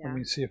 yeah. Let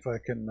me see if I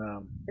can.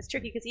 It's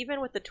tricky because even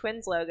with the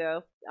Twins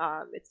logo,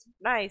 it's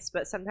nice,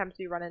 but sometimes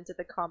we run into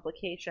the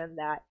complication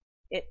that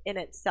it in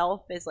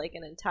itself is like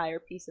an entire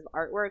piece of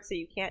artwork, so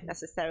you can't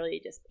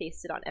necessarily just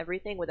paste it on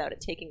everything without it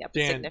taking up a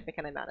Dan,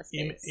 significant amount of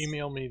space.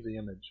 Email me the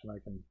image, and I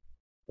can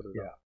put it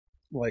Yeah. up.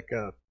 like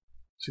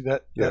see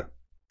that Yeah. that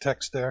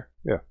text there?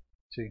 Yeah.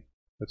 See,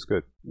 That's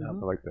good. Yeah. I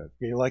like that.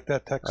 you like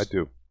that text? I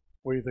do.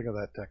 What do you think of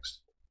that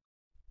text?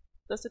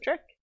 Does the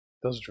trick.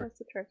 Does it trick? Does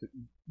the trick.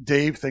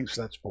 Dave thinks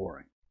that's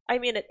boring. I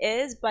mean, it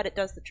is, but it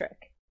does the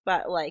trick.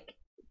 But like,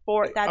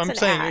 that's I'm an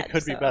saying ad, it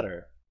could be so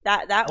better.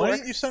 That Why works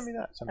didn't you send me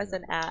that? Send me as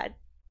that. an ad.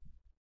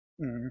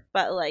 Mm-hmm.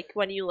 But like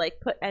when you like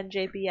put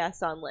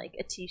NJBS on like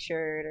a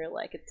T-shirt or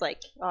like it's like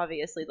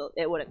obviously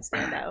it wouldn't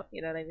stand out.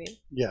 You know what I mean?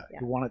 Yeah, Yeah.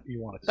 you want it.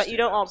 You want it. To But you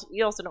stand don't. out.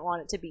 You also don't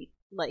want it to be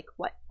like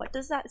what? What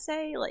does that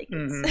say? Like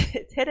it's Mhm.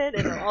 it's hidden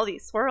and all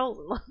these swirls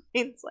and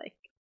lines. Like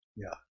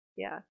Yeah.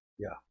 yeah,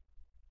 Yeah.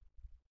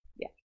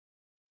 yeah,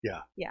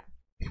 Yeah. yeah.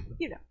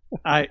 You know.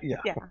 I know.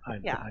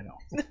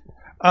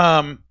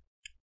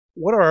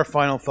 What are our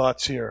final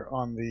thoughts here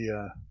on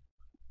the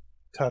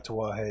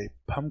Tatuaje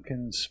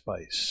pumpkin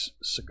spice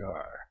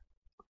cigar?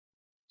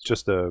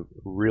 Just a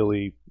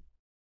really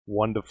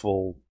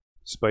wonderful,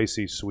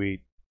 spicy,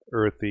 sweet,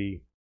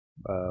 earthy,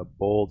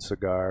 bold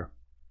cigar,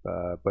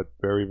 but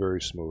very,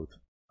 very smooth.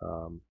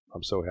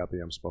 I'm so happy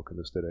I'm smoking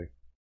this today.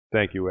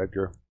 Thank you,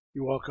 Edgar.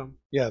 You're welcome.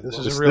 Yeah, this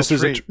is a real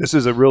treat. This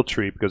is a real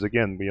treat because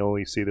again, we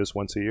only see this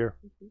once a year.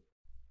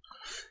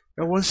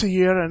 And once a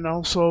year, and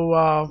also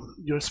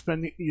you're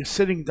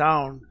sitting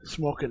down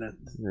smoking it.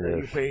 Yeah.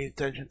 You pay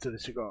attention to the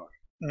cigar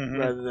Mhm.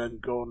 rather than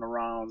going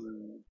around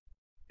and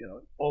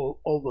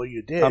although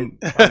you did. I'm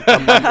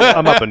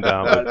up and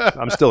down, but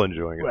I'm still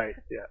enjoying it. Right.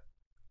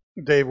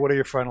 Yeah. Dave, what are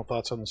your final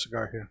thoughts on the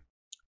cigar here?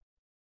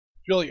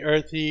 It's really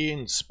earthy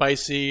and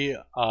spicy.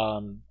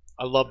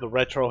 I love the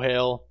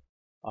retrohale.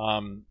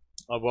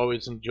 I've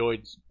always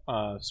enjoyed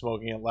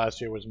smoking it. Last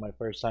year was my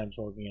first time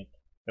smoking it.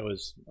 I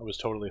was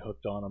totally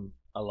hooked on them.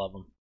 I love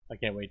them. I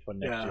can't wait for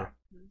next year.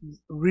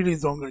 Really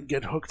don't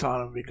get hooked on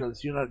them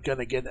because you're not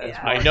gonna get as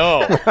Yeah. I much.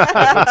 know.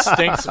 That's what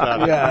stinks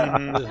about it.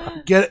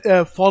 Yeah.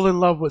 Get fall in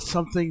love with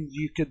something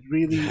you could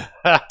really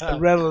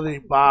readily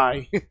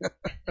buy.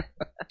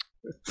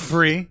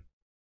 Bree,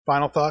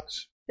 final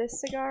thoughts? This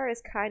cigar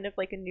is kind of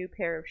like a new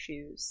pair of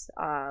shoes.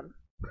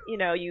 You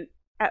know, you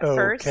at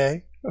first,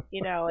 Okay.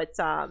 you know, it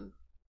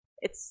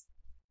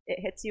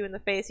hits you in the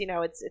face. You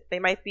know, they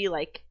might be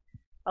like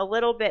a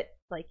little bit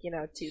like, you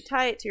know, too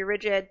tight, too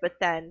rigid, but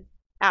then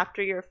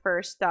after your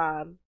first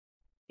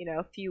you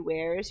know, few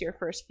wears, your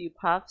first few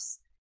puffs,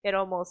 it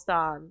almost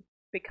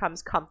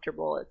becomes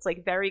comfortable. It's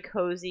like very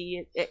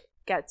cozy. It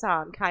gets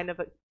kind of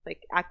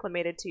like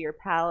acclimated to your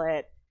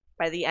palate.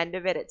 By the end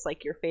of it, it's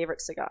like your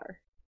favorite cigar,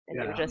 and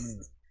Yeah. you're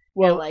just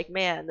Well, you're like,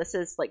 man, this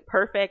is like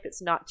perfect.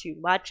 It's not too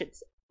much.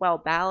 It's well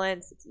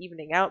balanced. It's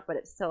evening out, but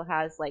it still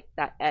has like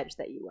that edge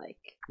that you like.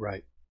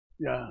 Right.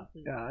 yeah.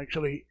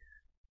 Actually,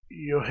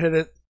 you hit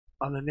it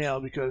on the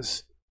nail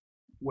because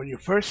when you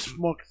first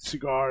smoke a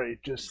cigar, it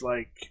just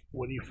like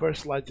when you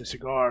first light the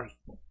cigar,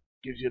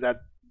 gives you that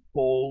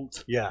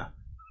bold Yeah.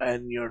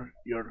 and your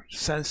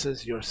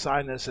senses, your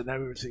sinus, and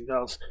everything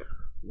else.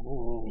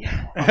 Ooh,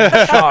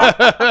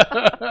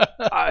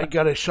 I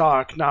got a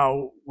shock.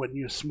 Now, when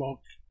you smoke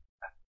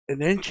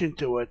an inch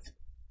into it,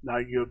 now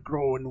you're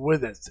growing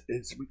with it.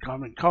 It's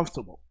becoming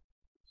comfortable.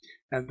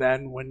 And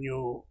then when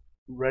you're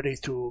ready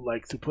to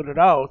put it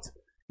out,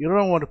 you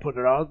don't want to put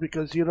it out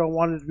because you don't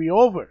want it to be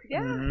over.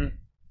 Yeah. Mhm.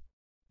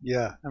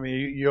 Yeah. I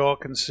mean, you all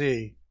can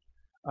see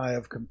I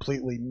have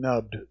completely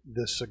nubbed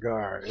this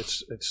cigar.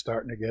 It's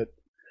starting to get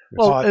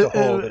hard to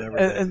hold and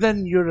everything. and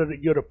then you're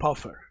the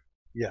puffer.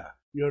 Yeah.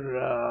 You're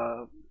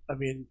I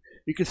mean,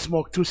 you can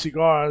smoke 2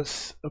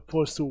 cigars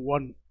opposed to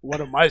one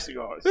of my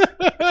cigars.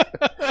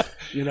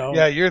 You know.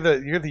 Yeah, you're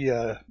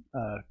the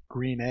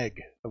green egg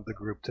of the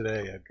group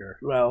today, Edgar.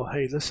 Well,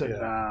 hey, listen.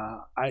 Yeah.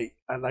 I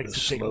like The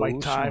to take my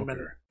slow time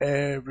smoker. and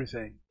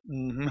everything.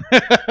 Mm-hmm.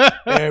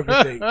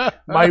 Everything.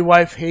 My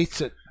wife hates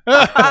it.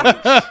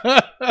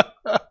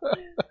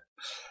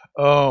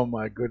 Oh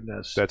my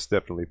goodness! That's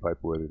definitely pipe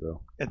worthy,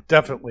 though. It's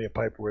definitely a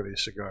pipe-worthy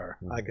cigar.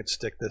 Mhm. I could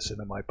stick this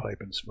into my pipe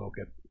and smoke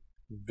it.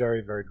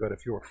 Very, very good.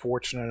 If you were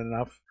fortunate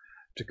enough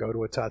to go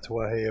to a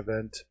Tatuaje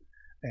event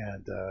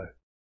and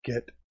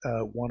get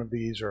one of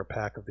these or a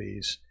pack of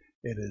these,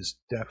 it is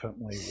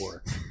definitely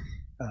worth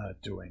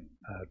doing.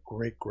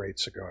 Great, great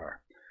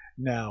cigar.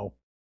 Now,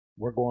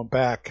 we're going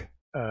back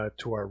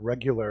to our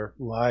regular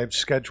live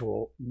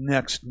schedule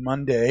next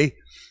Monday.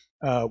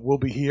 We'll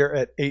be here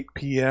at 8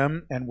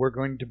 p.m. and we're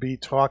going to be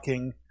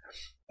talking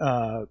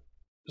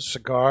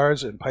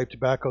cigars and pipe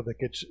tobacco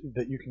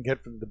that you can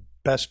get for the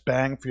best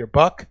bang for your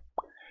buck.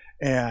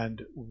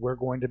 And we're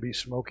going to be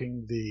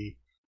smoking the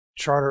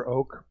Charter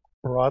Oak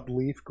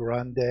Broadleaf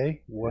Grande,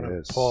 one of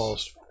Yes.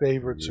 Paul's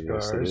favorite Yes, it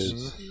cigars.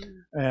 is.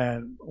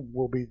 And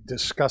we'll be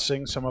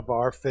discussing some of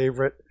our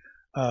favorite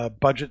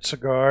budget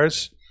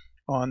cigars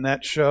on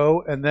that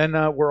show. And then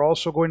we're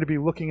also going to be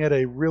looking at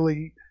a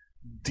really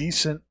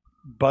decent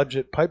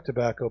budget pipe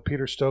tobacco,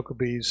 Peter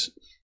Stokkebye's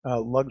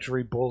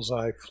Luxury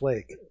Bullseye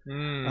Flake,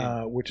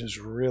 which is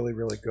really,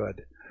 really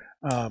good.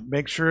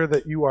 Make sure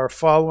that you are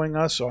following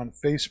us on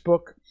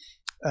Facebook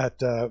at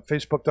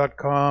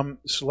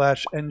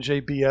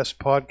facebook.com/NJBS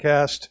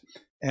podcast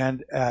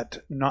and at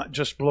Not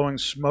Just Blowing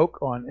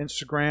Smoke on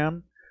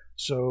Instagram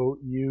so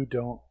you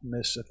don't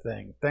miss a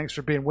thing. Thanks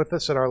for being with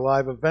us at our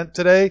live event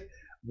today.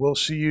 We'll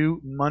see you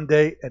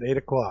Monday at 8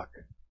 o'clock.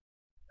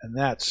 And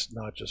that's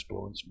Not Just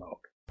Blowing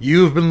Smoke.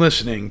 You've been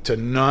listening to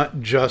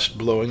Not Just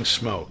Blowing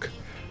Smoke,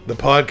 the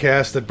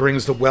podcast that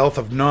brings the wealth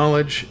of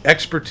knowledge,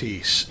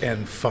 expertise,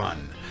 and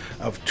fun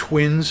of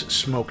Twins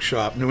Smoke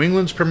Shop, New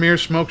England's premier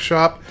smoke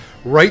shop,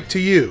 right to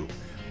you,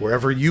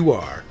 wherever you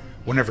are,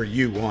 whenever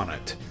you want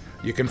it.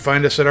 You can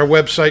find us at our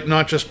website,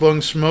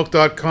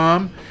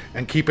 notjustblowingsmoke.com,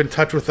 and keep in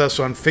touch with us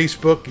on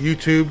Facebook,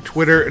 YouTube,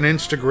 Twitter, and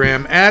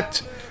Instagram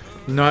at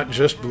Not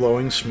Just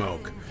Blowing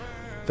Smoke.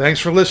 Thanks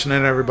for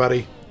listening,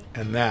 everybody,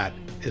 and that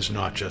is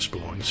Not Just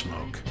Blowing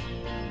Smoke.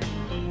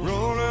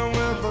 Rolling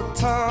with the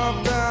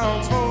top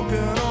down,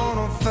 smoking